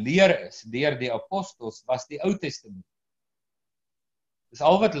hulle geleer is deur die apostels, was die Ou Testament. Dis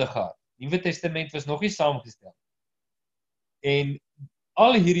al wat hulle gehad. Die Nuwe Testament was nog nie saamgestel. En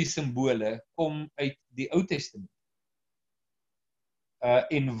al hierdie simbole kom uit die Ou Testament.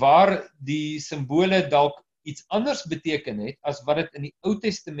 En waar die simbole dalk iets anders beteken het as wat dit in die Ou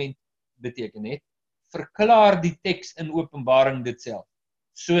Testament beteken het, verklaar die teks in Openbaring dit self.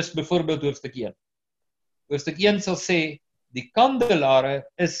 Soos byvoorbeeld hoofstuk 1. Hoofstuk 1 sal sê, die kandelare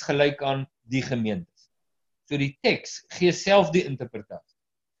is gelyk aan die gemeentes. So die teks gee self die interpretasie.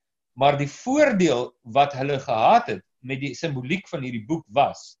 Maar die voordeel wat hulle gehad het met die simboliek van hierdie boek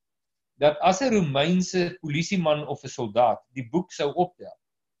was, dat as 'n Romeinse polisieman of 'n soldaat die boek sou optel,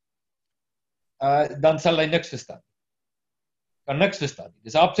 dan sal hy niks verstaan. Kan niks verstaan.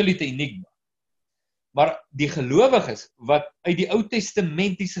 Dis 'n absolute enigma. Maar die gelowiges wat uit die Ou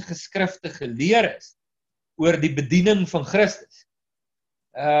Testamentiese geskrifte geleer is, oor die bediening van Christus.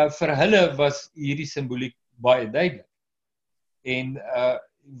 Vir hulle was hierdie simboliek baie duidelik. En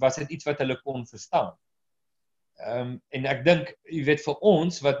was dit iets wat hulle kon verstaan. En ek dink, jy weet, vir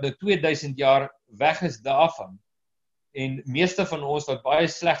ons wat nou 2000 jaar weg is daarvan, en meeste van ons wat baie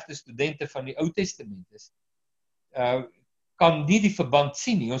slegte studente van die Ou Testament is, kan nie die verband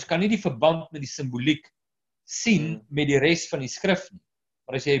sien nie. Ons kan nie die verband met die simboliek sien met die res van die skrif nie.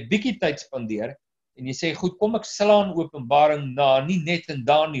 Maar as jy 'n bietjie tyd spandeer en jy sê, goed, kom ek slaan Openbaring na, nie net in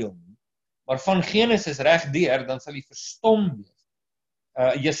Daniël nie, maar van Genesis reg deur, dan sal jy verstom wees.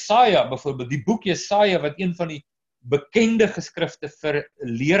 Jesaja byvoorbeeld, die boek Jesaja wat een van die bekende geskrifte vir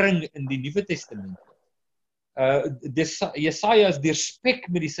lering in die Nuwe Testament. Jesaja is deurspek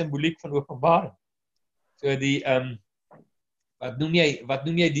met die simboliek van Openbaring. So die wat noem jy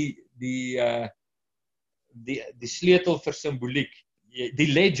die sleutel vir simboliek,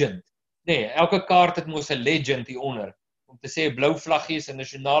 die legend. Nee, elke kaart het mos 'n legend hieronder, om te sê 'n blou vlaggie is 'n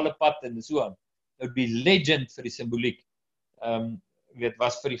nasionale pad en so aan. Nou die legend vir die simboliek, weet,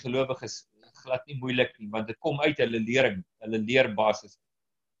 was vir die gelowiges glad nie moeilik nie, want dit kom uit hulle lering, hulle leerbasis.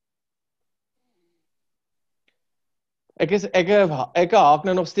 Ek haak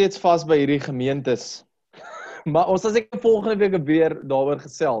nou nog steeds vas by hierdie gemeentes. Maar ons sal seker volgende week weer daaroor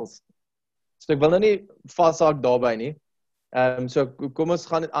gesels. So ek wil nou nie vashaak daarby nie. So kom ons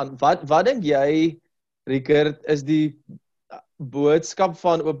gaan aan. Wat dink jy, Rickert, is die boodskap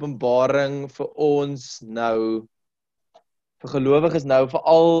van Openbaring vir ons nou, vir gelowiges nou,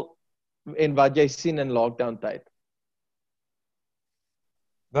 veral en wat jy sien in lockdown tyd?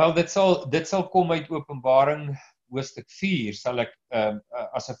 Wel, dit sal kom uit Openbaring hoofstuk 4, sal ek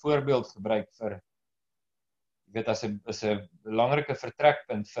as 'n voorbeeld gebruik vir, jy weet, as 'n belangrike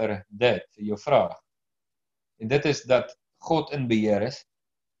vertrekpunt vir jou vraag. En dit is dat God in beheer is.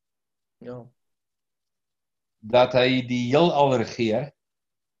 Ja. Dat hy die heelal regeer.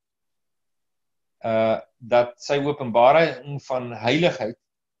 Dat sy openbaring van heiligheid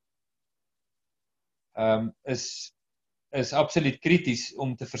is absoluut krities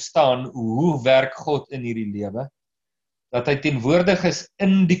om te verstaan hoe werk God in hierdie lewe. Dat hy teenwoordig is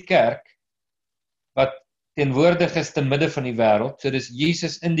in die kerk, wat teenwoordig is te midde van die wêreld. So dis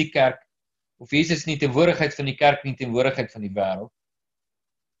Jesus in die kerk, of Jesus nie teenwoordigheid van die kerk, nie teenwoordigheid van die wêreld.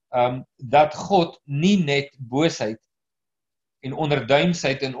 Dat God nie net boosheid en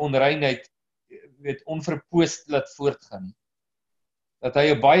onderduimsheid en onreinheid, weet, onverpoost laat voortgaan nie. Dat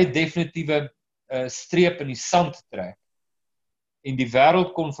hy 'n baie definitiewe streep in die sand trek en die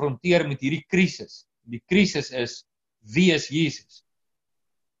wêreld konfronteer met hierdie krisis. Die krisis is, wie is Jesus?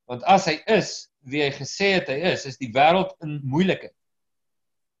 Want as hy is wie hy gesê het hy is die wêreld in moeilikheid.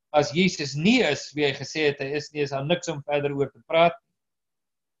 As Jesus nie is wie hy gesê het hy is nie, is daar niks om verder oor te praat.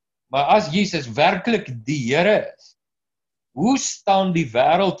 Maar as Jesus werklik die Here is, hoe staan die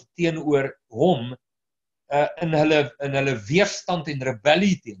wêreld teenoor hom in hulle weerstand en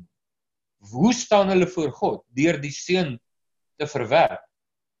rebellie teen? Hoe staan hulle voor God deur die seun te verwerp?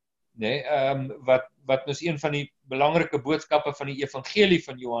 Nee, wat ons een van die belangrike boodskappe van die evangelie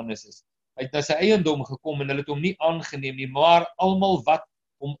van Johannes is. Hy het na sy eiendom gekom en hulle het hom nie aangeneem nie, maar almal wat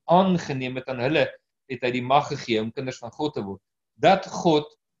hom aangeneem het aan hulle, het hy die mag gegee om kinders van God te word. Dat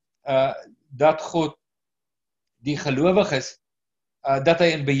God die gelowiges, dat hy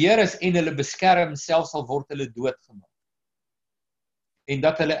in beheer is en hulle beskerm, selfs al word hulle doodgemaak. En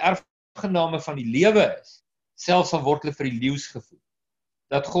dat hulle erfgename van die lewe is, selfs al word hulle vir die leeu's gevoed.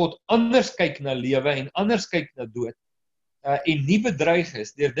 Dat God anders kyk na lewe en anders kyk na dood, en nie bedreig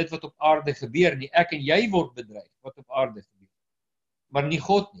is deur dit wat op aarde gebeur nie. Ek en jy word bedreig wat op aarde gebeur, maar nie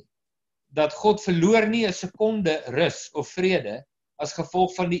God nie. Dat God verloor nie 'n sekonde rus of vrede as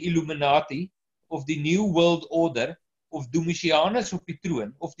gevolg van die Illuminati of die New World Order of Domitianus op die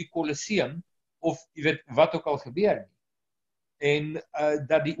troon of die Colosseum of jy weet wat ook al gebeur nie. En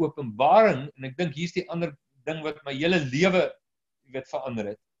dat die openbaring, en ek dink hier's die ander ding wat my hele lewe jy weet verander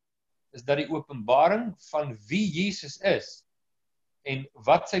het, is dat die openbaring van wie Jesus is en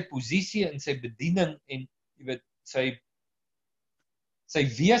wat sy posisie en sy bediening en jy weet sy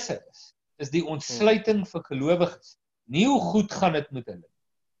wese is die ontsluiting vir gelowiges. Nie hoe goed gaan dit met hulle.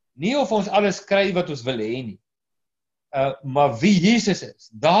 Nie of ons alles kry wat ons wil hê nie. Maar wie Jesus is,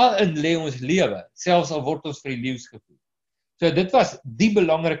 daarin lê ons lewe, selfs al word ons vir die leeu's gevoed. So dit was die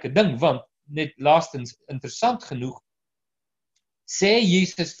belangrike ding, want net laastens, interessant genoeg, sê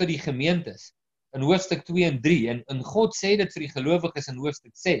Jesus vir die gemeentes in hoofstuk 2 en 3, en God sê dit vir die gelowiges in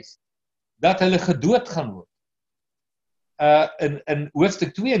hoofstuk 6, dat hulle gedood gaan word. In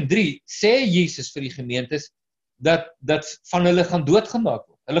hoofstuk 2 en 3 sê Jesus vir die gemeentes dat van hulle gaan doodgemaak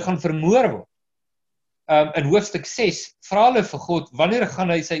word. Hulle gaan vermoor word. In hoofstuk 6 vra hulle vir God, wanneer gaan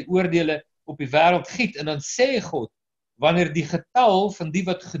hy sy oordeele op die wêreld giet, en dan sê God, wanneer die getal van die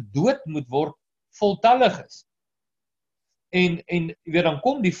wat gedood moet word, voltallig is. En weet, dan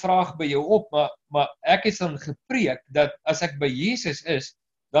kom die vraag by jou op, maar ek is dan gepreek, dat as ek by Jesus is,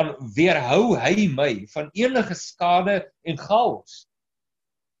 dan weerhou hy my van enige skade en chaos.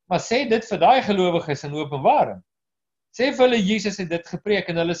 Maar sê dit vir daai gelowiges in Openbaring. Sê vir hulle, Jesus het dit gepreek,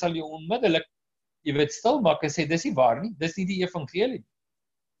 en hulle sal jou onmiddellik, jy weet, stil maak en sê, dis nie waar nie, dis nie die evangelie.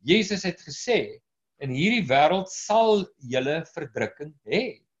 Jesus het gesê, in hierdie wêreld sal julle verdrukking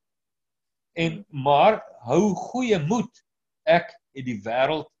hê. Maar hou goeie moed, ek het die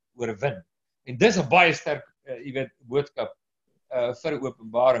wêreld oorwin. En dis 'n baie sterk, jy weet, boodskap vir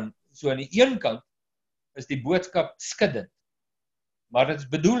Openbaring. So aan die een kant is die boodskap skuddend, maar dit is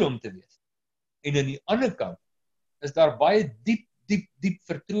bedoel om te wees. En aan die ander kant is daar baie diep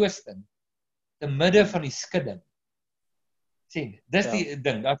vertroosting te midde van die skudding. Sien, dis die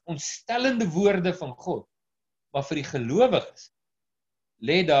ding, dat ontstellende woorde van God, maar vir die gelowiges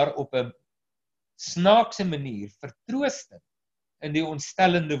lê daar op 'n snaakse manier vertroosting in die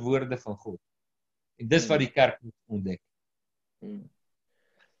ontstellende woorde van God. En dis wat die kerk moet ontdek.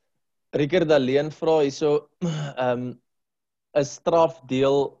 Rickert Alleen vra hierso, is straf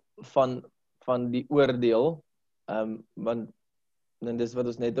deel van die oordeel? Want dis wat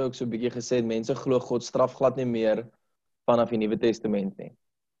ons net ook so 'n bietjie gesê het, mense glo God straf glad nie meer vanaf die Nuwe Testament nie.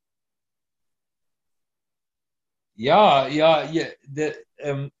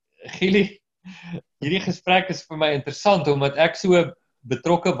 Gielie, hierdie gesprek is vir my interessant, omdat ek so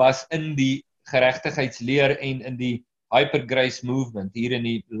betrokke was in die geregtigheidsleer en in die hypergrace movement hier in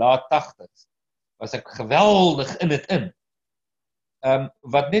die laat 80s. Was ek geweldig in dit in.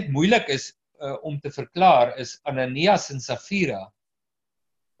 Wat net moeilik is om te verklaar is Ananias en Safira,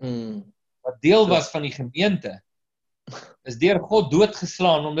 wat deel was van die gemeente, is deur God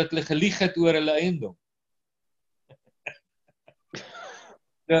doodgeslaan omdat hulle gelieg het oor hulle eiendom.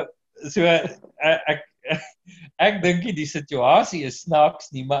 So ek dink nie die situasie is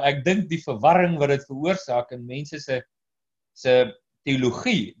snaaks nie, maar ek dink die verwarring wat dit veroorsaak in mense se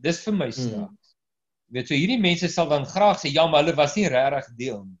teologie, dis vir my snaaks. Weet, so hierdie mense sal dan graag sê, ja, maar hulle was nie regtig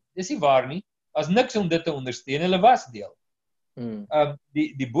deel nie. Dis nie waar nie. As niks om dit te ondersteun, hulle was deel.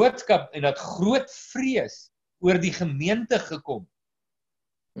 Die boodskap en dat groot vrees oor die gemeente gekom.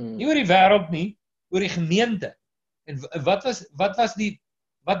 Nie oor die wêreld nie, oor die gemeente. En wat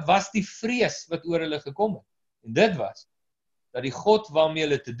was die vrees wat oor hulle gekom het? En dit was dat die God waarmee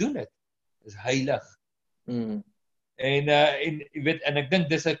hulle te doen het, is heilig. En jy weet, en ek dink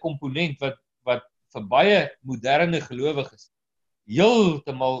dis 'n komponent wat vir baie moderne gelowiges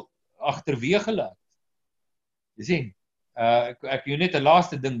heeltemal agterweeg laat. Jy sien, ek wil net 'n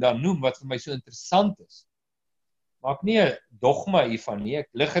laaste ding dan noem wat vir my so interessant is. Maak nie 'n dogma hiervan nie, ek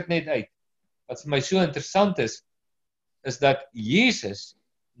lig dit net uit. Wat vir my so interessant is dat Jesus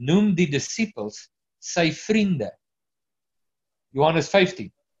noem die disippels sy vriende. Johannes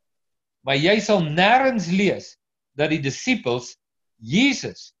 15. Maar jy sal nêrens lees dat die disippels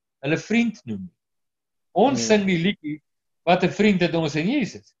Jesus hulle vriend noem. Ons sing die liedjie, wat 'n vriend het ons in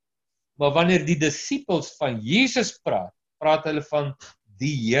Jesus. Maar wanneer die disippels van Jesus praat hulle van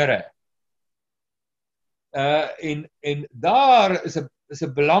die Here. En daar is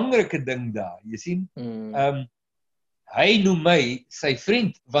 'n belangrike ding daar, jy sien. Hy noem my sy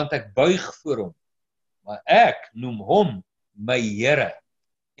vriend, want ek buig voor hom. Maar ek noem hom my Here.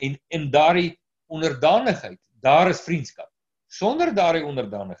 En daardie onderdanigheid, daar is vriendskap. Sonder daardie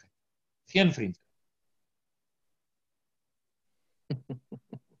onderdanigheid, geen vriendskap.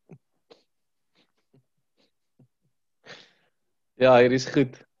 Ja, hier is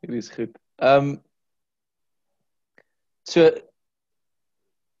goed.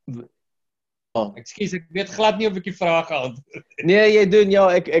 Ekskuus, ek weet glad nie of ek die vraag geantwoord het. Nee, jy doen, ja,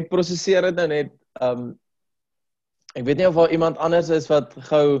 ek prosesseer dit nou net. Ek weet nie of daar iemand anders is wat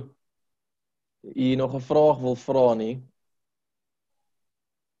gou hier nog 'n vraag wil vra nie.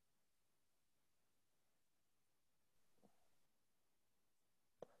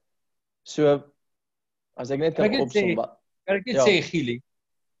 So, as ek net kan opsom. Kan ek net sê, Gielie,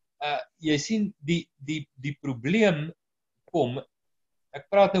 jy sien die probleem kom, ek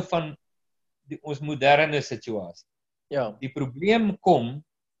praat nou van ons moderne situasie. Ja. Die probleem kom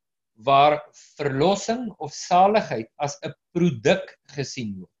waar verlossing of saligheid as 'n produk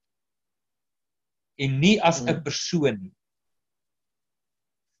gesien word en nie as 'n persoon nie.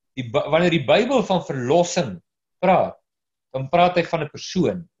 Wanneer die Bybel van verlossing praat, dan praat hy van 'n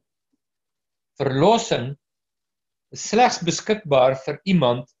persoon. Verlossing is slegs beskikbaar vir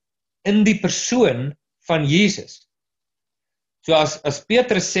iemand in die persoon van Jesus. So as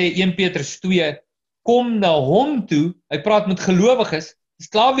Petrus sê 1 Petrus 2, kom na hom toe, hy praat met gelowiges, is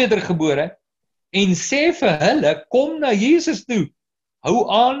klaar wedergebore, en sê vir hulle, kom na Jesus toe. Hou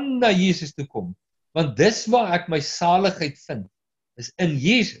aan na Jesus toe kom. Want dis waar ek my saligheid vind, is in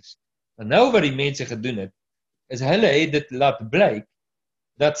Jesus. En nou wat die mense gedoen het, is hulle het dit laat blyk,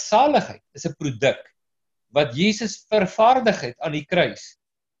 dat saligheid is 'n produk, wat Jesus vervaardig het aan die kruis.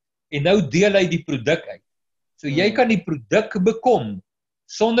 En nou deel hy die produk uit. So jy kan die produk bekom,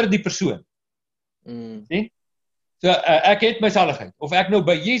 sonder die persoon. Sien? So ek het my saligheid, of ek nou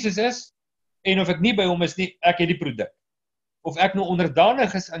by Jesus is, en of ek nie by hom is nie, ek het die produk. Of ek nou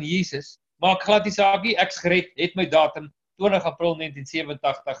onderdanig is aan Jesus, maak glad die saak nie, ek's gered, het my datum, 20 April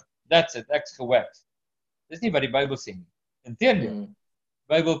 1987, that's it, ek's gewax. Dis nie wat die Bybel sê nie. Inteendeel, die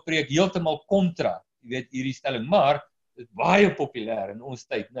Bybel preek heeltemal kontra, hierdie stelling, maar dit is baie populêr in ons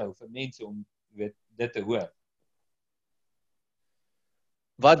tyd nou, vir mense om, dit te hoor.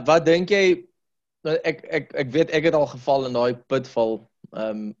 Wat dink jy, ek weet ek het al geval in daai pitval,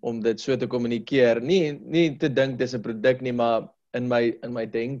 om dit so te kommunikeer, nie te dink dis 'n produk nie, maar in my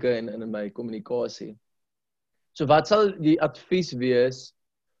denke en in my kommunikasie. So wat sal die advies wees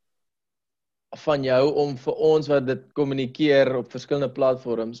van jou om vir ons wat dit kommunikeer op verskillende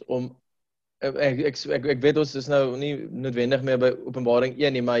platforms, om ek weet ons is nou nie noodwendig meer by Openbaring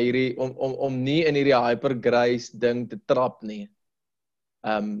 1 nie, maar hierdie om nie in hierdie hypergrace ding te trap nie.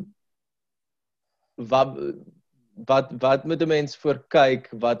 Wat moet 'n mens voor kyk,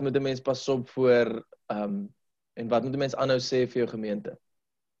 wat moet 'n mens pas op voor, en wat moet 'n mens aanhou sê vir jou gemeente?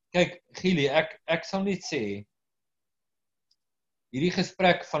 Kyk, Gili, ek sal net sê, hierdie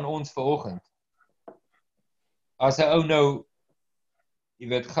gesprek van ons vanoggend, as 'n ou nou,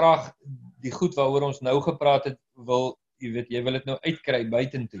 graag die goed waaroor ons nou gepraat het, jy wil dit nou uitkry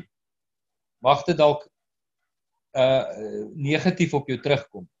buitentoe, mag dit dalk negatief op jou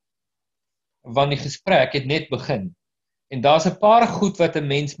terugkom. Want die gesprek het net begin. En daar's 'n paar goed wat 'n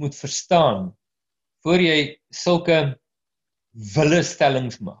mens moet verstaan, voor jy sulke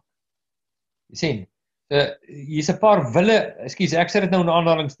willestellings maak. Jy sien, hier's 'n paar wille, ekskuus, ek sê dit nou in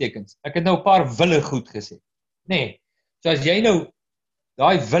aanhalingstekens, ek het nou 'n paar wille goed gesê. Nee, so as jy nou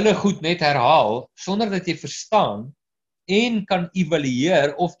daai wille goed net herhaal, sonder dat jy verstaan, en kan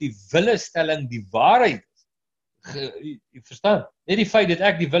evalueer of die willestelling die waarheid is. Jy verstaan? Net die feit dat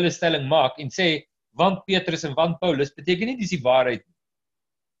ek die willestelling maak en sê, want Petrus en want Paulus, beteken nie dis die waarheid nie.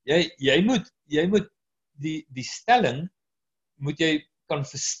 Jy moet die stelling, moet jy kan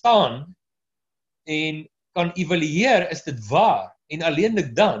verstaan, en kan evalueer, is dit waar? En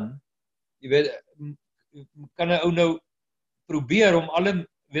alleenlik dan, jy weet, kan 'n ou nou probeer om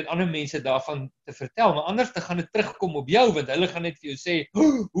ander mense daarvan te vertel, maar anders te gaan dit terugkom op jou, want hulle gaan net vir jou sê,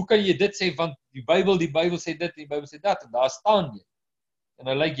 hoe kan jy dit sê, want die Bybel sê dit, die Bybel sê dat, en daar staan jy. En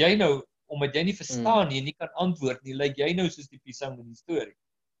dan lyk jy nou, omdat jy nie verstaan nie, en nie kan antwoord nie, lyk jy nou soos die piesang in die storie.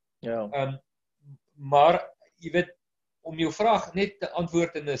 Ja. Maar, jy weet, om jou vraag net te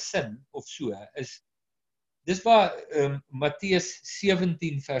antwoord in 'n sin, of so, dis waar Matteus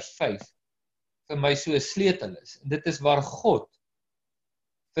 17 vers 5 vir my so 'n sleutel is. En dit is waar God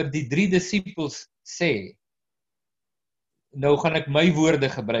vir die 3 disippels sê, nou gaan ek my woorde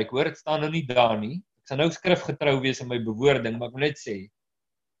gebruik, hoor, dit staan nou nie daar nie, ek sal nou skrifgetrou wees in my bewoording, maar ek wil net sê,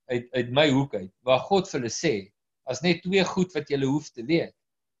 uit my hoek uit, waar God vir hulle sê, as net 2 goed wat julle hoef te weet.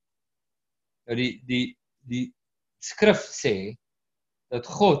 Nou die skrif sê, dat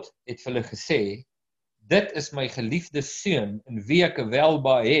God het vir hulle gesê, dit is my geliefde seun, in wie ek 'n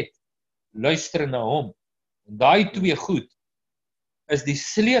welbehae het, luister na hom. En daai 2 goed, is die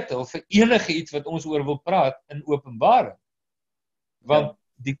sleutel vir enige iets wat ons oor wil praat in Openbaring. Want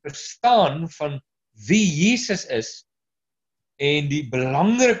die verstaan van wie Jesus is, en die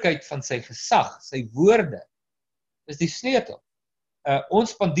belangrikheid van sy gesag, sy woorde, is die sleutel.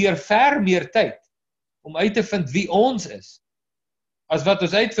 Ons spandeer ver meer tyd, om uit te vind wie ons is, as wat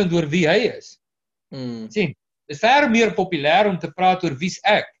ons uitvind oor wie hy is. Sien, dit is ver meer populêr om te praat oor wie's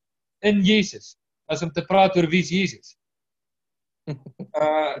ek, in Jesus, as om te praat oor wie's Jesus.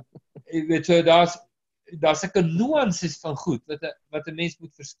 Jy weet, so daar's 'n nuances van goed, wat 'n mens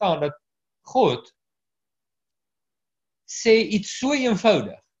moet verstaan, dat God sê iets so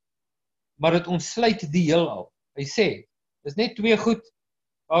eenvoudig, maar dit ontsluit die heelal. Hy sê, dis net 2 goed,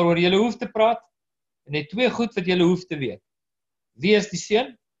 waaroor jy hoef te praat, en net 2 goed wat jy hoef te weet. Wie is die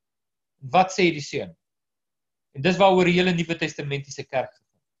seun? Wat sê die seun? En dis waaroor die hele Nuwe Testamentiese kerk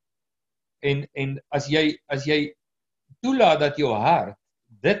gegaan. En as jy toelaat dat jou hart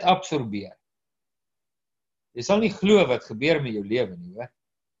dit absorbeer, jy sal nie glo wat gebeur met jou lewe nie, hoor.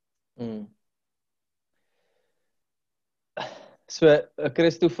 So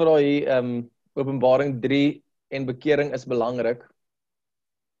Christo vra hier Openbaring 3 en bekering is belangrik.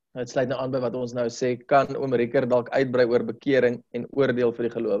 Dit sluit nou aan by wat ons nou sê, kan oom Rieker dalk uitbrei oor bekering en oordeel vir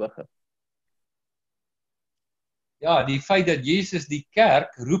die gelowige. Ja, die feit dat Jesus die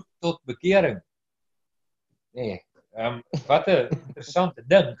kerk roep tot bekering. Nee, wat 'n interessante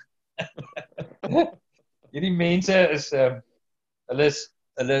ding. Hierdie mense is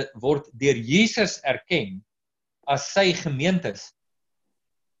hulle word deur Jesus erken as sy gemeentes.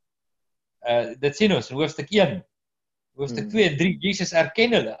 Dit sien ons in hoofstuk 1. Hoofstuk 2 en 3, Jesus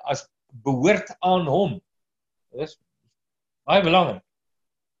erken hulle as behoort aan hom. Dit is baie belangrik.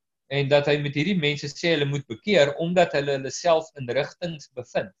 En dat hy met hierdie mense sê hulle moet bekeer omdat hulle self in rigtings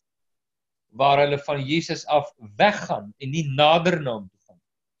bevind waar hulle van Jesus af weggaan en nie nader na hom toe gaan.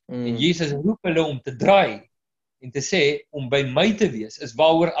 En Jesus roep hulle om te draai en te sê om by my te wees is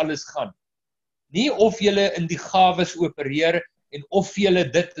waaroor alles gaan. Nie of julle in die gawes opereer en of julle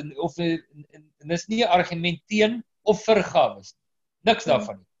dit en of en is nie 'n argument teen of vir gawes. Niks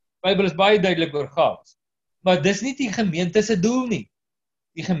daarvan nie. Die Bybel is baie duidelik oor gawes. Maar dis nie die gemeente se doel nie.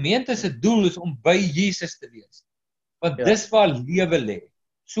 Die gemeente se doel is om by Jesus te wees. Want dis waar lewe lê.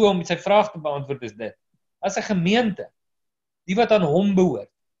 So om sy vraag te beantwoord is dit. As 'n gemeente, die wat aan hom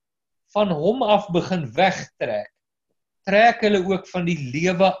behoort, van hom af begin wegtrek, trek hulle ook van die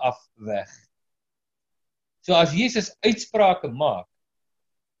lewe af weg. So as Jesus uitsprake maak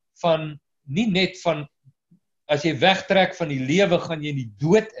van nie net van as jy wegtrek van die lewe gaan jy in die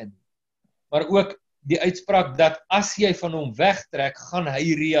dood in, maar ook die uitspraak dat as jy van hom wegtrek, gaan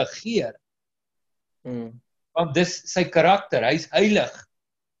hy reageer. Want dis sy karakter, hy's heilig.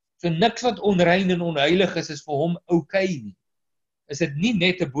 So niks wat onrein en onheilig is vir hom okay nie. Is dit nie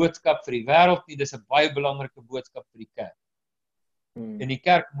net 'n boodskap vir die wêreld nie, dis 'n baie belangrike boodskap vir die kerk. En die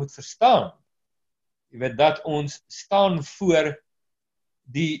kerk moet verstaan, jy weet dat ons staan voor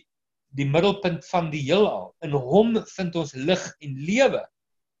die middelpunt van die heelal. In hom vind ons lig en lewe,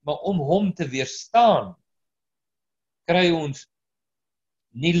 maar om hom te weerstaan, kry ons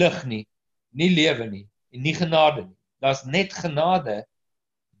nie lig nie, nie lewe nie, en nie genade nie. Daar's net genade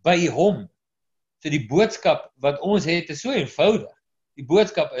by hom. So die boodskap wat ons het is so eenvoudig. Die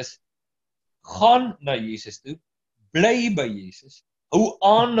boodskap is, gaan na Jesus toe, bly by Jesus, hou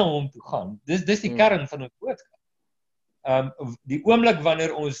aan na hom toe gaan. Dis die kern van ons boodskap. Die oomblik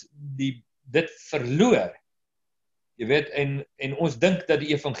wanneer ons dit verloor, jy weet, en ons dink dat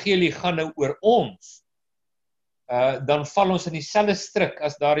die evangelie gaan nou oor ons, dan val ons in dieselfde struik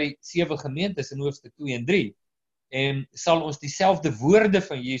as daardie 7 gemeentes in hoofstuk 2 en 3, en sal ons dieselfde woorde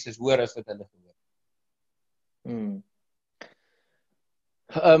van Jesus hoor as wat hulle gehoor.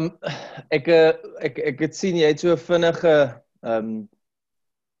 Ek het sien jy het so 'n vinnige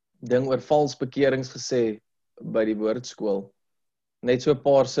ding oor vals bekerings gesê by die woordskool. Net so 'n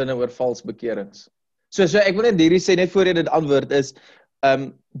paar sinne oor vals bekerings. So ek wil net hierdie sê net voor jy dit antwoord is,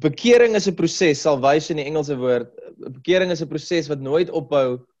 bekering is 'n proses, salvation in die Engelse woord. Bekering is 'n proses wat nooit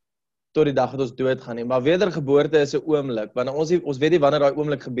ophou tot die dag dat ons doodgaan nie, maar wedergeboorte is 'n oomblik, want ons weet nie wanneer daai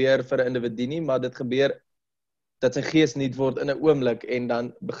oomblik gebeur vir 'n individu nie, maar dit gebeur dat sy gees nuut word in 'n oomblik en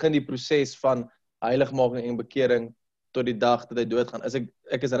dan begin die proses van heiligmaking en bekering tot die dag dat hy doodgaan.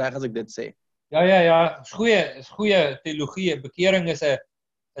 Ek is reg as ek dit sê. Ja, is goeie teologie. Bekering is 'n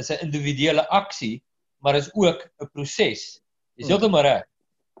individuele aksie, maar is ook 'n proses. Jy sê heeltemal reg.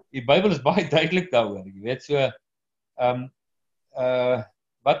 Die Bybel is baie duidelik daaroor, jy weet, so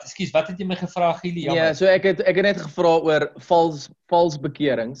wat het jy my gevra, Gili? Ja, so ek het net gevra oor vals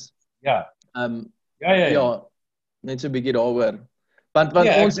bekerings. Ja. Ja, net so 'n bietjie daaroor. Want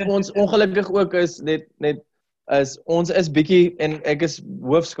ons ongelukkig ook is net is ons is bietjie en ek is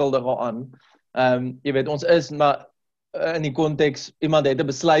hoofskuldig daaraan. Jy weet ons is maar in die konteks iemand het 'n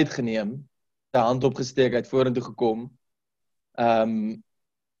besluit geneem, sy hand opgesteek, uit vorentoe gekom.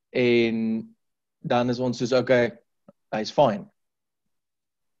 En dan is ons soos okay, hy's fine.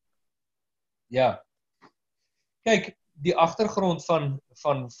 Ja. Kyk, die agtergrond van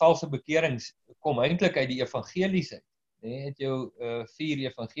valse bekerings kom eintlik uit die evangelies uit. Nee, het jou 4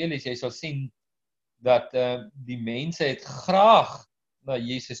 evangelies, jy sal sien dat die mense het graag na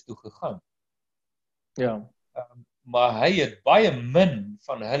Jesus toe gegaan. Ja. Maar hy het baie min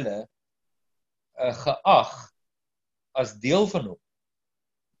van hulle geag as deel van hom.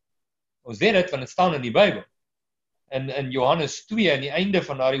 Ons weet dit, want dit staan in die Bybel. In Johannes 2, aan die einde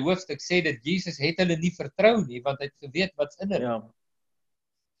van daardie hoofstuk, sê dit, Jesus het hulle nie vertrou nie, want hy het geweet wat's in hulle. Ja.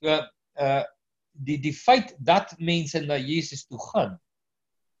 So, die feit dat mense na Jesus toe gaan,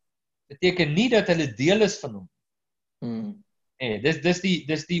 beteken nie dat hulle deel is van hom. Nee,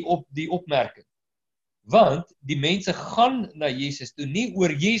 dis die opmerking. Want die mense gaan na Jesus toe, nie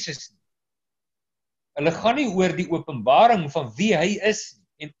oor Jesus nie. Hulle gaan nie oor die openbaring van wie hy is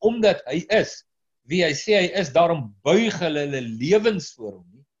nie. En omdat hy is, wie hy sê hy is, daarom buig hulle lewens voor hom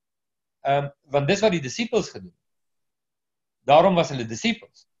nie. Want dis wat die disippels gedoen. Daarom was hulle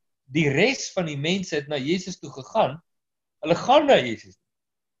disippels. Die res van die mense het na Jesus toe gegaan. Hulle gaan na Jesus toe,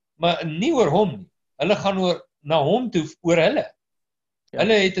 maar nie oor hom nie. Hulle gaan na hom toe oor hulle. Ja.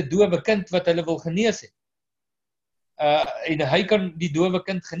 Hulle het 'n dowe kind wat hulle wil genees het. En hy kan die dowe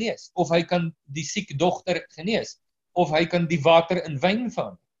kind genees, of hy kan die siek dogter genees, of hy kan die water in wyn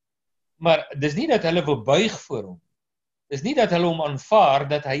verander. Maar dis nie dat hulle wil buig voor hom. Dis nie dat hulle hom aanvaar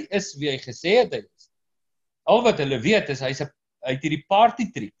dat hy is wie hy gesê het hy is. Al wat hulle weet is hy het hierdie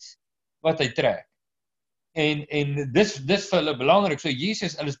party tricks wat hy trek. En dis vir hulle belangrik. So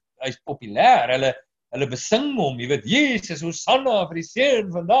Jesus, hy's populêr. Hulle besing hom, jy weet, Jesus, Hosanna vir die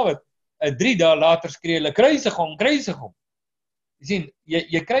seun van Dawid. 3 dae later skree hulle, kruisig hom, kruisig hom. Jy sien,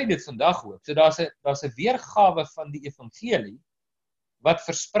 jy kry dit vandag ook. So daar's 'n weergawe van die evangelie wat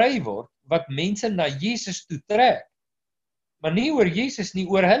versprei word, wat mense na Jesus toe trek. Maar nie oor Jesus nie,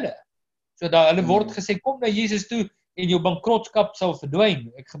 oor hulle. So hulle word gesê, kom na Jesus toe en jou bankrotskap sal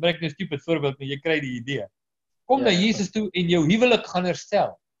verdwyn. Ek gebruik nou 'n stupid voorbeeld, maar jy kry die idee. Kom na Jesus toe en jou huwelik gaan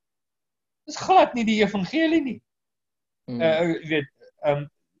herstel. Dis glad nie die evangelie nie. Jy weet,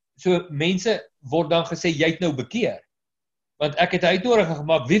 so mense word dan gesê, jy het nou bekeer. Want ek het 'n uitnodiging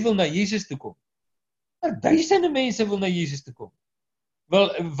gemaak, wie wil na Jesus toe kom? Maar duisende mense wil na Jesus toe kom.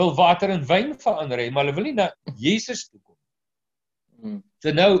 Wil water in wyn verander, maar hulle wil nie na Jesus toe kom.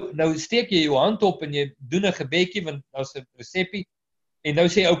 So nou steek jy jou hand op en jy doen 'n gebedjie, want daar's 'n resepie, en nou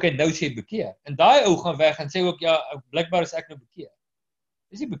sê okay, nou sê bekeer. En daai ou gaan weg en sê ook, ja, blykbaar is ek nou bekeer.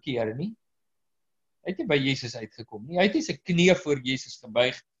 Dis nie bekeer nie. Hy het nie by Jesus uitgekom nie. Hy het nie sy knie voor Jesus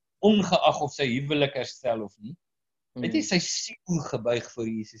gebuig, ongeag of sy huwelik herstel of nie. Hy het nie sy siel gebuig voor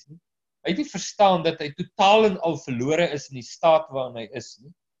Jesus nie. Hy het nie verstaan dat hy totaal en al verlore is in die staat waarin hy is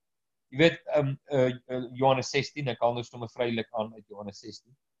nie. Jy weet, Johannes 16, ek haal nou sommer vrylik aan uit Johannes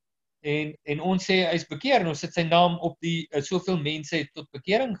 16. En ons sê hy is bekeer en ons sit sy naam op die soveel mense het tot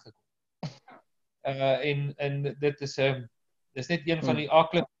bekering gekom. En dit is dis net een van die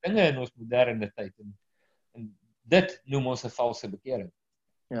aaklige dinge in ons moderne tyd. En dit noem ons 'n valse bekering.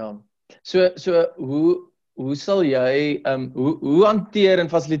 Ja. So hoe sal jy hoe hanteer en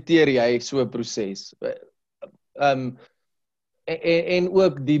fasiliteer jy so 'n proses? En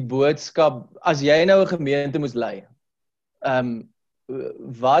ook die boodskap, as jy nou 'n gemeente moes lei.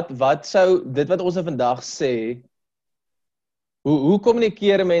 Wat sou dit wat ons vandag sê, hoe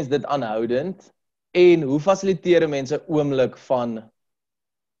kommunikeer 'n mens dit aanhoudend en hoe fasiliteer 'n mens 'n oomblik van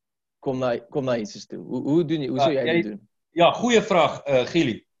kom na Jesus toe? Hoe sou jy dit doen? Ja, goeie vraag,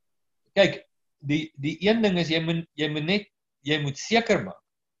 Gielie. Kyk, die een ding is jy moet seker maak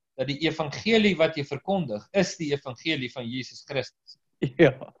dat die evangelie wat jy verkondig is die evangelie van Jesus Christus.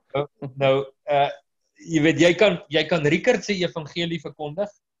 Ja. Nou, jy weet jy kan Rickert se evangelie verkondig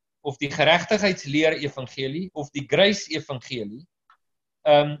of die geregtigheidsleer evangelie of die grace evangelie.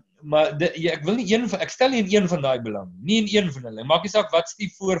 Maar ek stel nie in een van daai belang nie in een van hulle. Maak nie saak wat is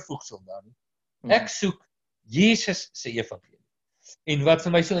die voorvoegsel daar nie. Ek soek Jesus se evangelie. En wat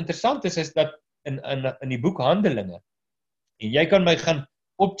vir my so interessant is dat in die boek Handelinge, en jy kan my gaan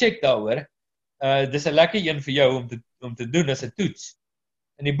opcheck daaroor, dis 'n lekker een vir jou om te doen as 'n toets.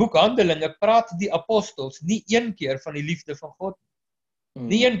 In die boek Handelinge praat die apostels nie een keer van die liefde van God nie.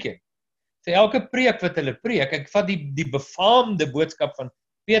 Nie een keer. So elke preek wat hulle preek, ek vat die befaamde boodskap van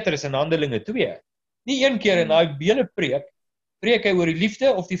Petrus in Handelinge 2. Nie een keer in daai hele preek hy oor die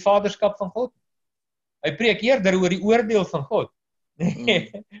liefde of die vaderskap van God. Hy preek eerder oor die oordeel van God.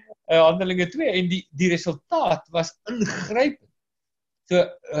 Handelinge 2 en die resultaat was ingrypend. So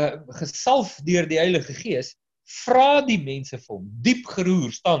gesalf deur die Heilige Gees, vra die mense vir hom, diep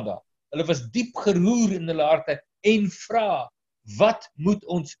geroer staan daar. Hulle was diep geroer in hulle harte en vra, wat moet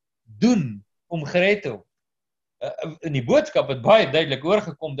ons doen om gered te word? In die boodskap het baie duidelik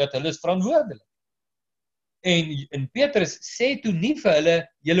oorgekom dat hulle is verantwoordelik. En Petrus sê toe nie vir hulle,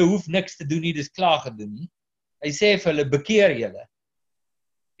 julle hoef niks te doen nie, dis klaar gedoen nie. Hy sê vir hulle, bekeer julle.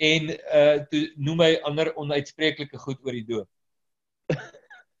 En toe noem hy ander onuitspreeklike goed oor die dood.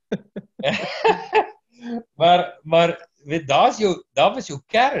 maar weet, daar was jou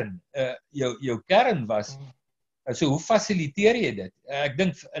kern. Jou kern was, so hoe fasiliteer jy dit? Ek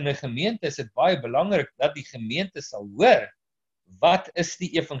dink in 'n gemeente is dit baie belangrik dat die gemeente sal hoor, wat is die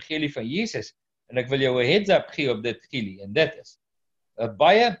evangelie van Jesus? En ek wil jou 'n heads up gee op dit, Gielie, en dit is,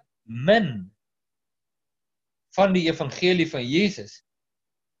 baie min van die evangelie van Jesus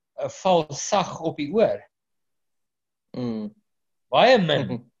val sag op die oor. Mm. Baie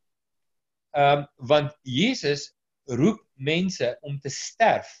min. Want Jesus roep mense om te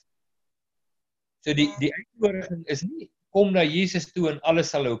sterf. So die uitnodiging is nie, kom na Jesus toe en alles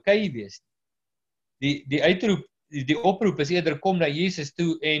sal oukei wees. Die uitroep, die oproep is eerder, kom na Jesus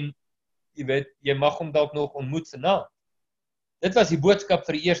toe en, jy weet, jy mag hom dalk nog ontmoet vanaand. Dit was die boodskap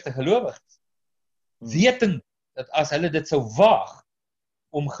vir die eerste gelowiges. Wetend dat as hulle dit sou waag,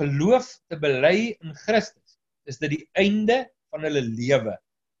 om geloof te bely in Christus, is dit die einde van hulle lewe.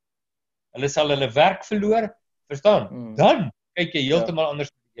 Hulle sal hulle werk verloor, verstaan? Dan kyk jy heeltemal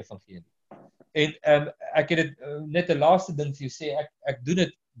anders na die evangelie. En ek het dit net 'n laaste ding vir jou sê, ek doen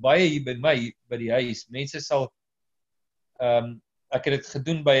dit baie hier by my, by die huis. Mense sal, ek het dit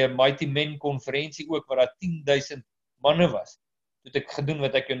gedoen by 'n Mighty Men konferensie ook, waar daar 10,000 manne was. Toe het ek gedoen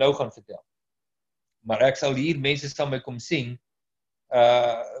wat ek jou nou gaan vertel. Maar ek sal hier mense saam my kom sien,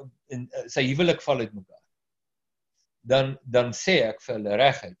 en sy huwelik val uit mekaar. Dan sê ek vir hulle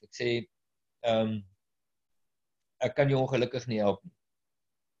reguit, ek sê, ek kan jou ongelukkig nie help nie.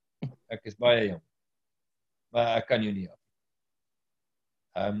 Ek is baie jong, maar ek kan jou nie help.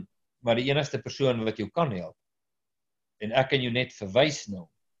 Maar die enigste persoon wat jou kan help, en ek kan jou net verwys na hom,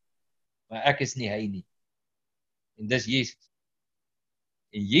 maar ek is nie hy nie. En dis Jesus.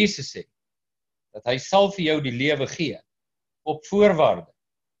 En Jesus sê, dat hy sal vir jou die lewe gee, op voorwaarde,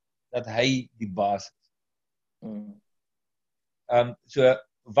 dat hy die baas is. So,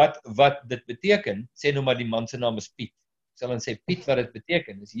 wat dit beteken, sê nou maar die man se naam is Piet. Ek sal dan sê, Piet, wat dit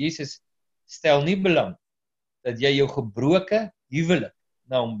beteken, is Jesus stel nie belang, dat jy jou gebroke huwelik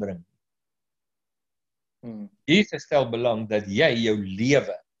na hom bring. Jesus stel belang, dat jy jou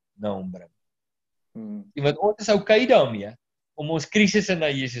lewe na hom bring. Want ons is oukei daarmee, om ons krisisse na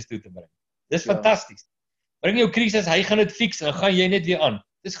Jesus toe te bring. Dis fantasties. Bring jou krisis, hy gaan dit fix, en dan gaan jy net weer aan.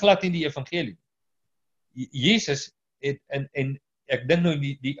 Dis glad in die evangelie. Jesus het, en ek dink nou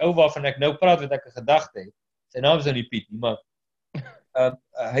die ou waarvan ek nou praat, wat ek 'n gedagte het, sy naam is nou nie Piet nie, maar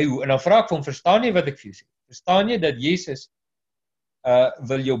en dan vra ek vir hom, verstaan jy wat ek vir jou sê? Verstaan jy dat Jesus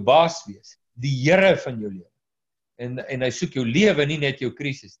wil jou baas wees, die Here van jou lewe, en hy soek jou lewe, nie net jou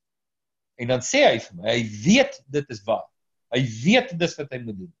krisis. En dan sê hy vir my, hy weet dit is waar, hy weet dis wat hy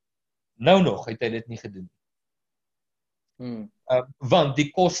moet doen. Nou nog het hy dit nie gedoen. Want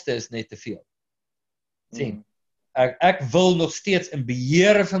die koste is net te veel. Sien, ek wil nog steeds in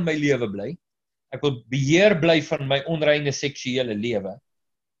beheer van my lewe bly, ek wil beheer bly van my onreine seksuele lewe,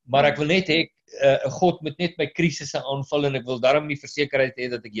 maar ek wil net hê, God moet net my krisisse aanval, en ek wil daarom nie versekerheid hê,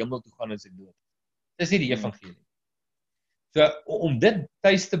 dat ek hemel toe gaan as ek dood. Dis nie die evangelie. So, om dit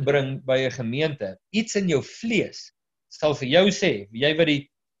tuis te bring by 'n gemeente, iets in jou vlees, sal vir jou sê, jy wat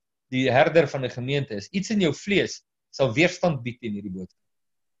die herder van 'n gemeente is, iets in jou vlees, sal weerstand bied teen hierdie boodskap.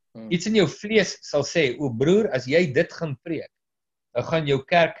 Iets in jou vlees sal sê, o broer, as jy dit gaan preek, dan gaan jou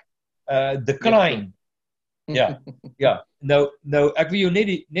kerk decline. Ja. Nou ek wil jou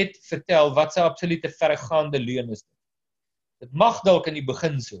net vertel wat se absolute verregaande leuen is dit. Dit mag dalk in die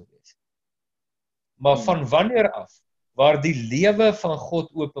begin so wees. Maar van wanneer af, waar die lewe van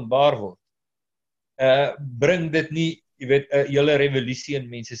God openbaar word, bring dit nie, jy weet, 'n hele revolusie in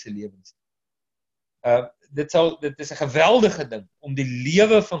mense se lewens. Dit is 'n geweldige ding om die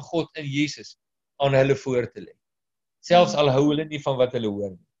lewe van God in Jesus aan hulle voor te lê. Selfs al hou hulle nie van wat hulle hoor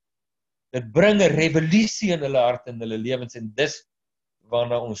nie. Dit bring 'n revolusie in hulle hart en hulle lewens, en dis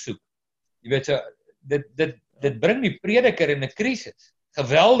waarna ons soek. Jy weet, so, dit bring die prediker in 'n krisis,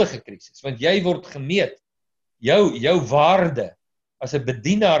 geweldige krisis, want jy word gemeet, jou waarde as 'n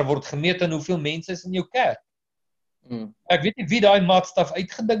bedienaar word gemeet aan hoeveel mense is in jou kerk. Ek weet nie wie daai maatstaf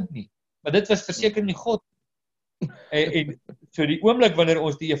uitgedink nie, maar dit was verseker nie God. En so die oomblik wanneer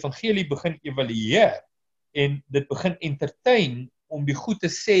ons die evangelie begin evalueer, en dit begin entertain, om die goed te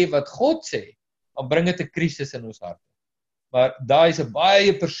sê wat God sê, dan bring dit 'n krisis in ons harte. Maar daai is 'n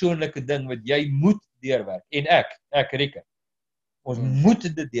baie persoonlike ding wat jy moet deurwerk. En ek Rieke, ons moet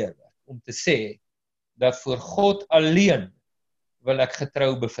dit deurwerk om te sê dat voor God alleen wil ek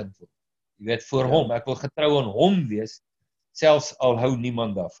getrou bevind word. Jy weet, voor hom, ek wil getrou aan hom wees, selfs al hou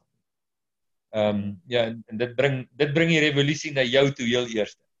niemand daarvan. En dit bring die revolusie na jou toe heel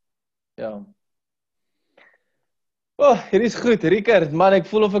eerste. Ja. Hier is goed, Rickert, man, ek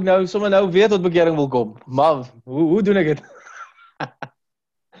voel of ek sommer nou weer tot bekering wil kom. Maar, hoe doen ek dit?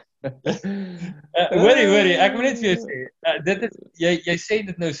 Hoorie, ek moet net vir jou sê, dit is, jy sê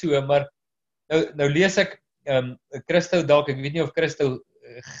dit nou so, maar nou lees ek, Christo dalk, ek weet nie of Christo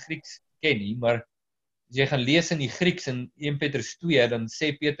Grieks ken nie, maar as jy gaan lees in die Grieks in 1 Petrus 2, dan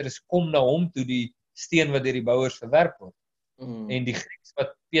sê Petrus, kom na hom toe die steen wat deur die bouers verwerp word. En die Grieks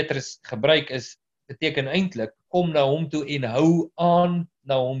wat Petrus gebruik beteken eintlik kom na hom toe en hou aan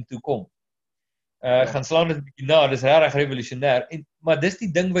na hom toe kom. Gaan slaan dit 'n bietjie na, dis regtig revolusionêr. Maar dis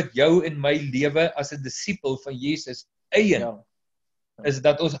die ding wat jou en my lewe as 'n disipel van Jesus eien, is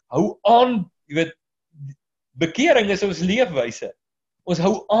dat ons hou aan, jy weet, bekering is ons leefwyse. Ons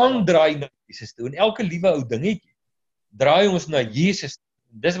hou aan draai na Jesus toe, en elke liewe ou dingetjie draai ons na Jesus toe.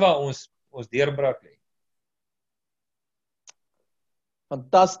 Dis waar ons deurbraak lê.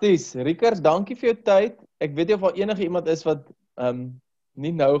 Fantasties. Rikers, dankie vir jou tyd. Ek weet nie of daar enige iemand is wat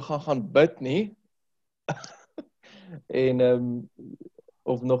nie nou gaan bid nie. En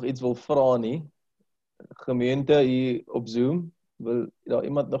of nog iets wil vra nie. Gemeente hier op Zoom, wil daar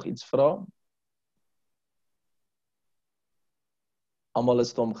iemand nog iets vra? Almal is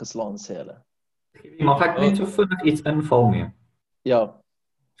stom geslaan, sê hulle. Mag ek net so vinnig iets inval mee? Ja.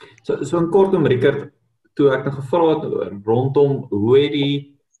 So in kortom, Rickert, toe ek nog gevra het rondom hoe het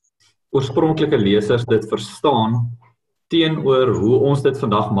die oorspronklike lesers dit verstaan teenoor hoe ons dit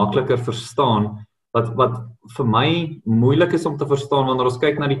vandag makliker verstaan, wat vir my moeilik is om te verstaan wanneer ons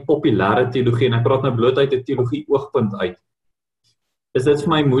kyk na die populêre teologie, en ek praat nou bloot uit 'n teologie oogpunt uit, is dit vir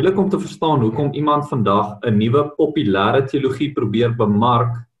my moeilik om te verstaan hoekom iemand vandag 'n nuwe populêre teologie probeer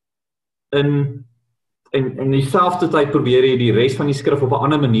bemark en dieselfde tyd probeer jy die res van die skrif op 'n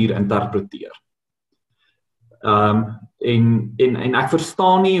ander manier interpreteer. En ek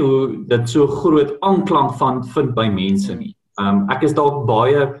verstaan nie hoe dit so groot aanklank vind by mense nie. Ek is dalk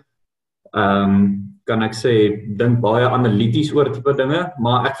baie kan ek sê, dink baie analities oor tipe dinge,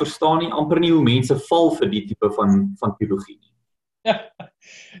 maar ek verstaan nie amper nie hoe mense val vir die tipe van teologie nie.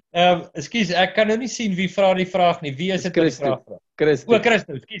 Ekskuus, ek kan nou nie sien wie vra die vraag nie. Wie is dit wat die vraag vra? Christo.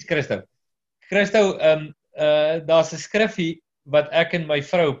 Christo. Christo, daar's 'n skrifgie wat ek en my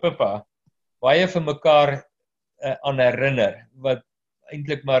vrou Pippa baie vir mekaar aan herinner, wat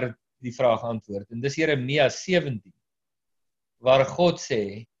eintlik maar die vraag antwoord. En dis Jeremia 17, waar God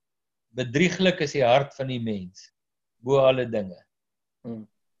sê, bedrieglik is die hart van die mens, bo alle dinge.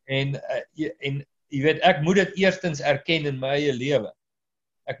 En jy weet, ek moet dit eerstens erken in my eie lewe.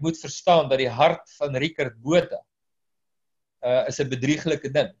 Ek moet verstaan dat die hart van Rickert Botha is 'n bedrieglike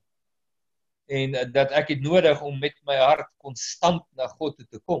ding. En dat ek het nodig om met my hart konstant na God toe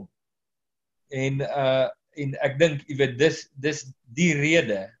te kom. En ek dink, jy weet, dis die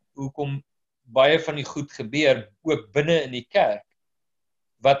rede hoekom baie van die goed gebeur, ook binne in die kerk,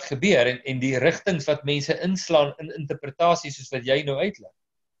 wat gebeur, en die rigtings wat mense inslaan in interpretasies soos wat jy nou uitleg.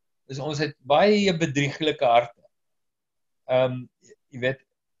 Dus ons het baie bedrieglike harte. Jy weet,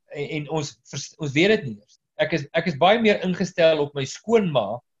 en ons weet dit nie eers. Ek is baie meer ingestel op my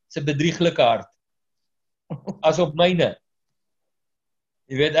skoonma se bedrieglike hart as op myne.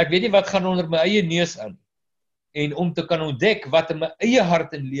 Jy weet, ek weet nie wat gaan onder my eie neus aan. En om te kan ontdek wat in my eie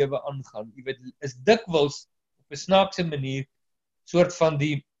hart en lewe aangaan, jy weet, is dikwels op 'n snaakse manier soort van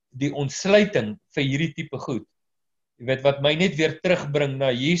die ontsluiting vir hierdie tipe goed. Jy weet, wat my net weer terugbring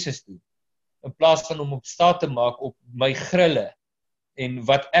na Jesus toe, in plaas van om op staat te maak op my grille, en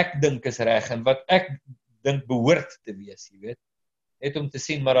wat ek dink is reg, en wat ek dink behoort te wees, jy weet. Net om te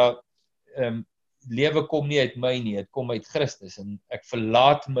sien, maar dat lewe kom nie uit my nie, dit kom uit Christus, en ek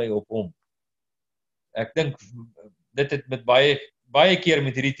verlaat my op hom. Ek dink, dit het met baie keer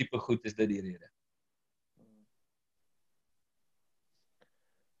met hierdie tipe goed, is dit die rede.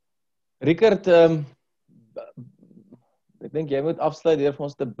 Rickert, ek dink jy moet afsluit deur vir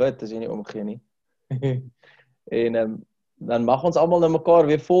ons te bid, as jy nie omgee nie. En dan mag ons almal nou mekaar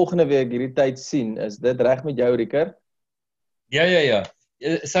weer volgende week hierdie tyd sien. Is dit reg met jou, Rickert? Ja.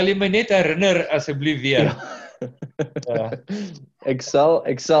 Sal jy my net herinner asseblief weer? Ja. Ek sal,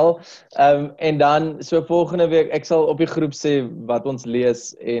 en dan so volgende week, ek sal op die groep sê wat ons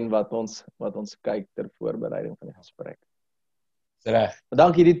lees en wat ons kyk ter voorbereiding van die gesprek. Dis reg.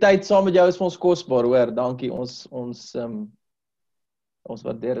 Dankie, die tyd saam met jou is vir ons kosbaar, hoor. Dankie, ons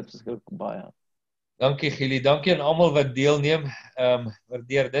waardeer dit verskriklik baie. Dankie Gili, dankie aan almal wat deelneem.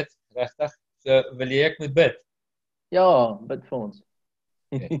 Waardeer dit, regtig. So wil jy ek moet bid? Ja, bid vir ons.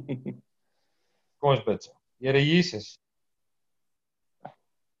 Okay. Kom ons bid. Here Jesus,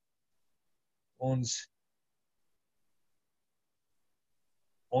 ons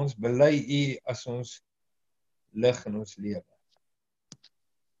bely U as ons lig in ons lewe.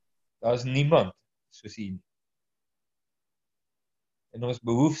 Daar is niemand soos U nie. En ons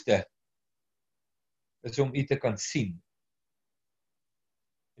behoefte is om U te kan sien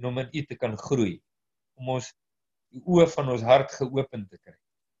en om in U te kan groei, om ons die oë van ons hart geopen te kry,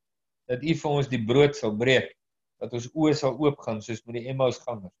 dat U vir ons die brood sal breek, dat ons oë sal oopgaan soos met die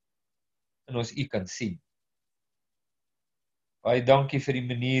Emmausgangers en ons U kan sien. Baie dankie vir die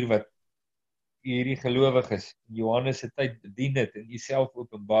manier wat hierdie gelowiges in Johannes se tyd bedien het en Uself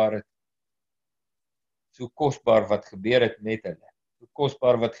openbaar het. So kosbaar wat gebeur het met hulle. So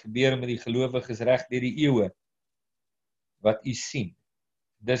kosbaar wat gebeur met die gelowiges reg deur die eeue wat U sien.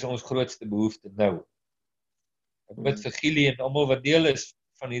 Dis ons grootste behoefte nou. Ek bid vir Gielie en almal wat deel is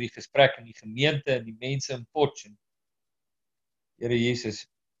van hierdie gesprek in die gemeente en die mense in Potchefstroom. Here Jesus,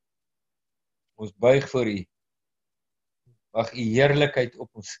 ons buig voor U. Mag U heerlikheid op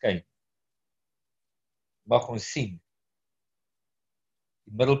ons skyn. Mag ons sien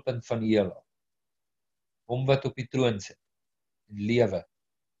die middelpunt van die heelal. Hom wat op die troon sit en lewe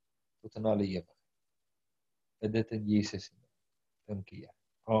tot in alle ewigheid. Bid dit in Jesus se naam. Dankie, Here.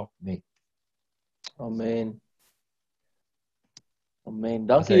 Amen. Amen. Amen.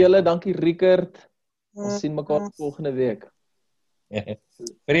 Dankie julle, dankie Rickert. Ons sien mekaar volgende week.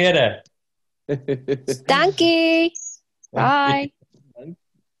 Vrede. Dankie. Bye.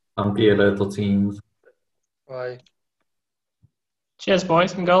 Dankie julle, totsiens. Bye. Cheers,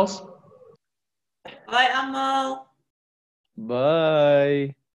 boys and girls. Bye almal.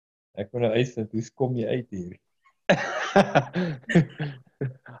 Bye. Ek moet nou uitvind, hoe kom jy uit hier?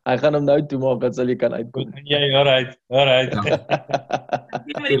 Hy gaan hom nou toemaak, dat sal jy kan uitkom. En jy, alright.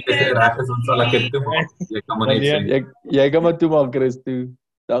 Dit is reg, ons sal ek dit doen. Jy kan maar net sê. Jy kan maar toemaak, Chris, toe.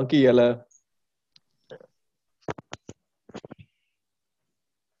 Dankie julle.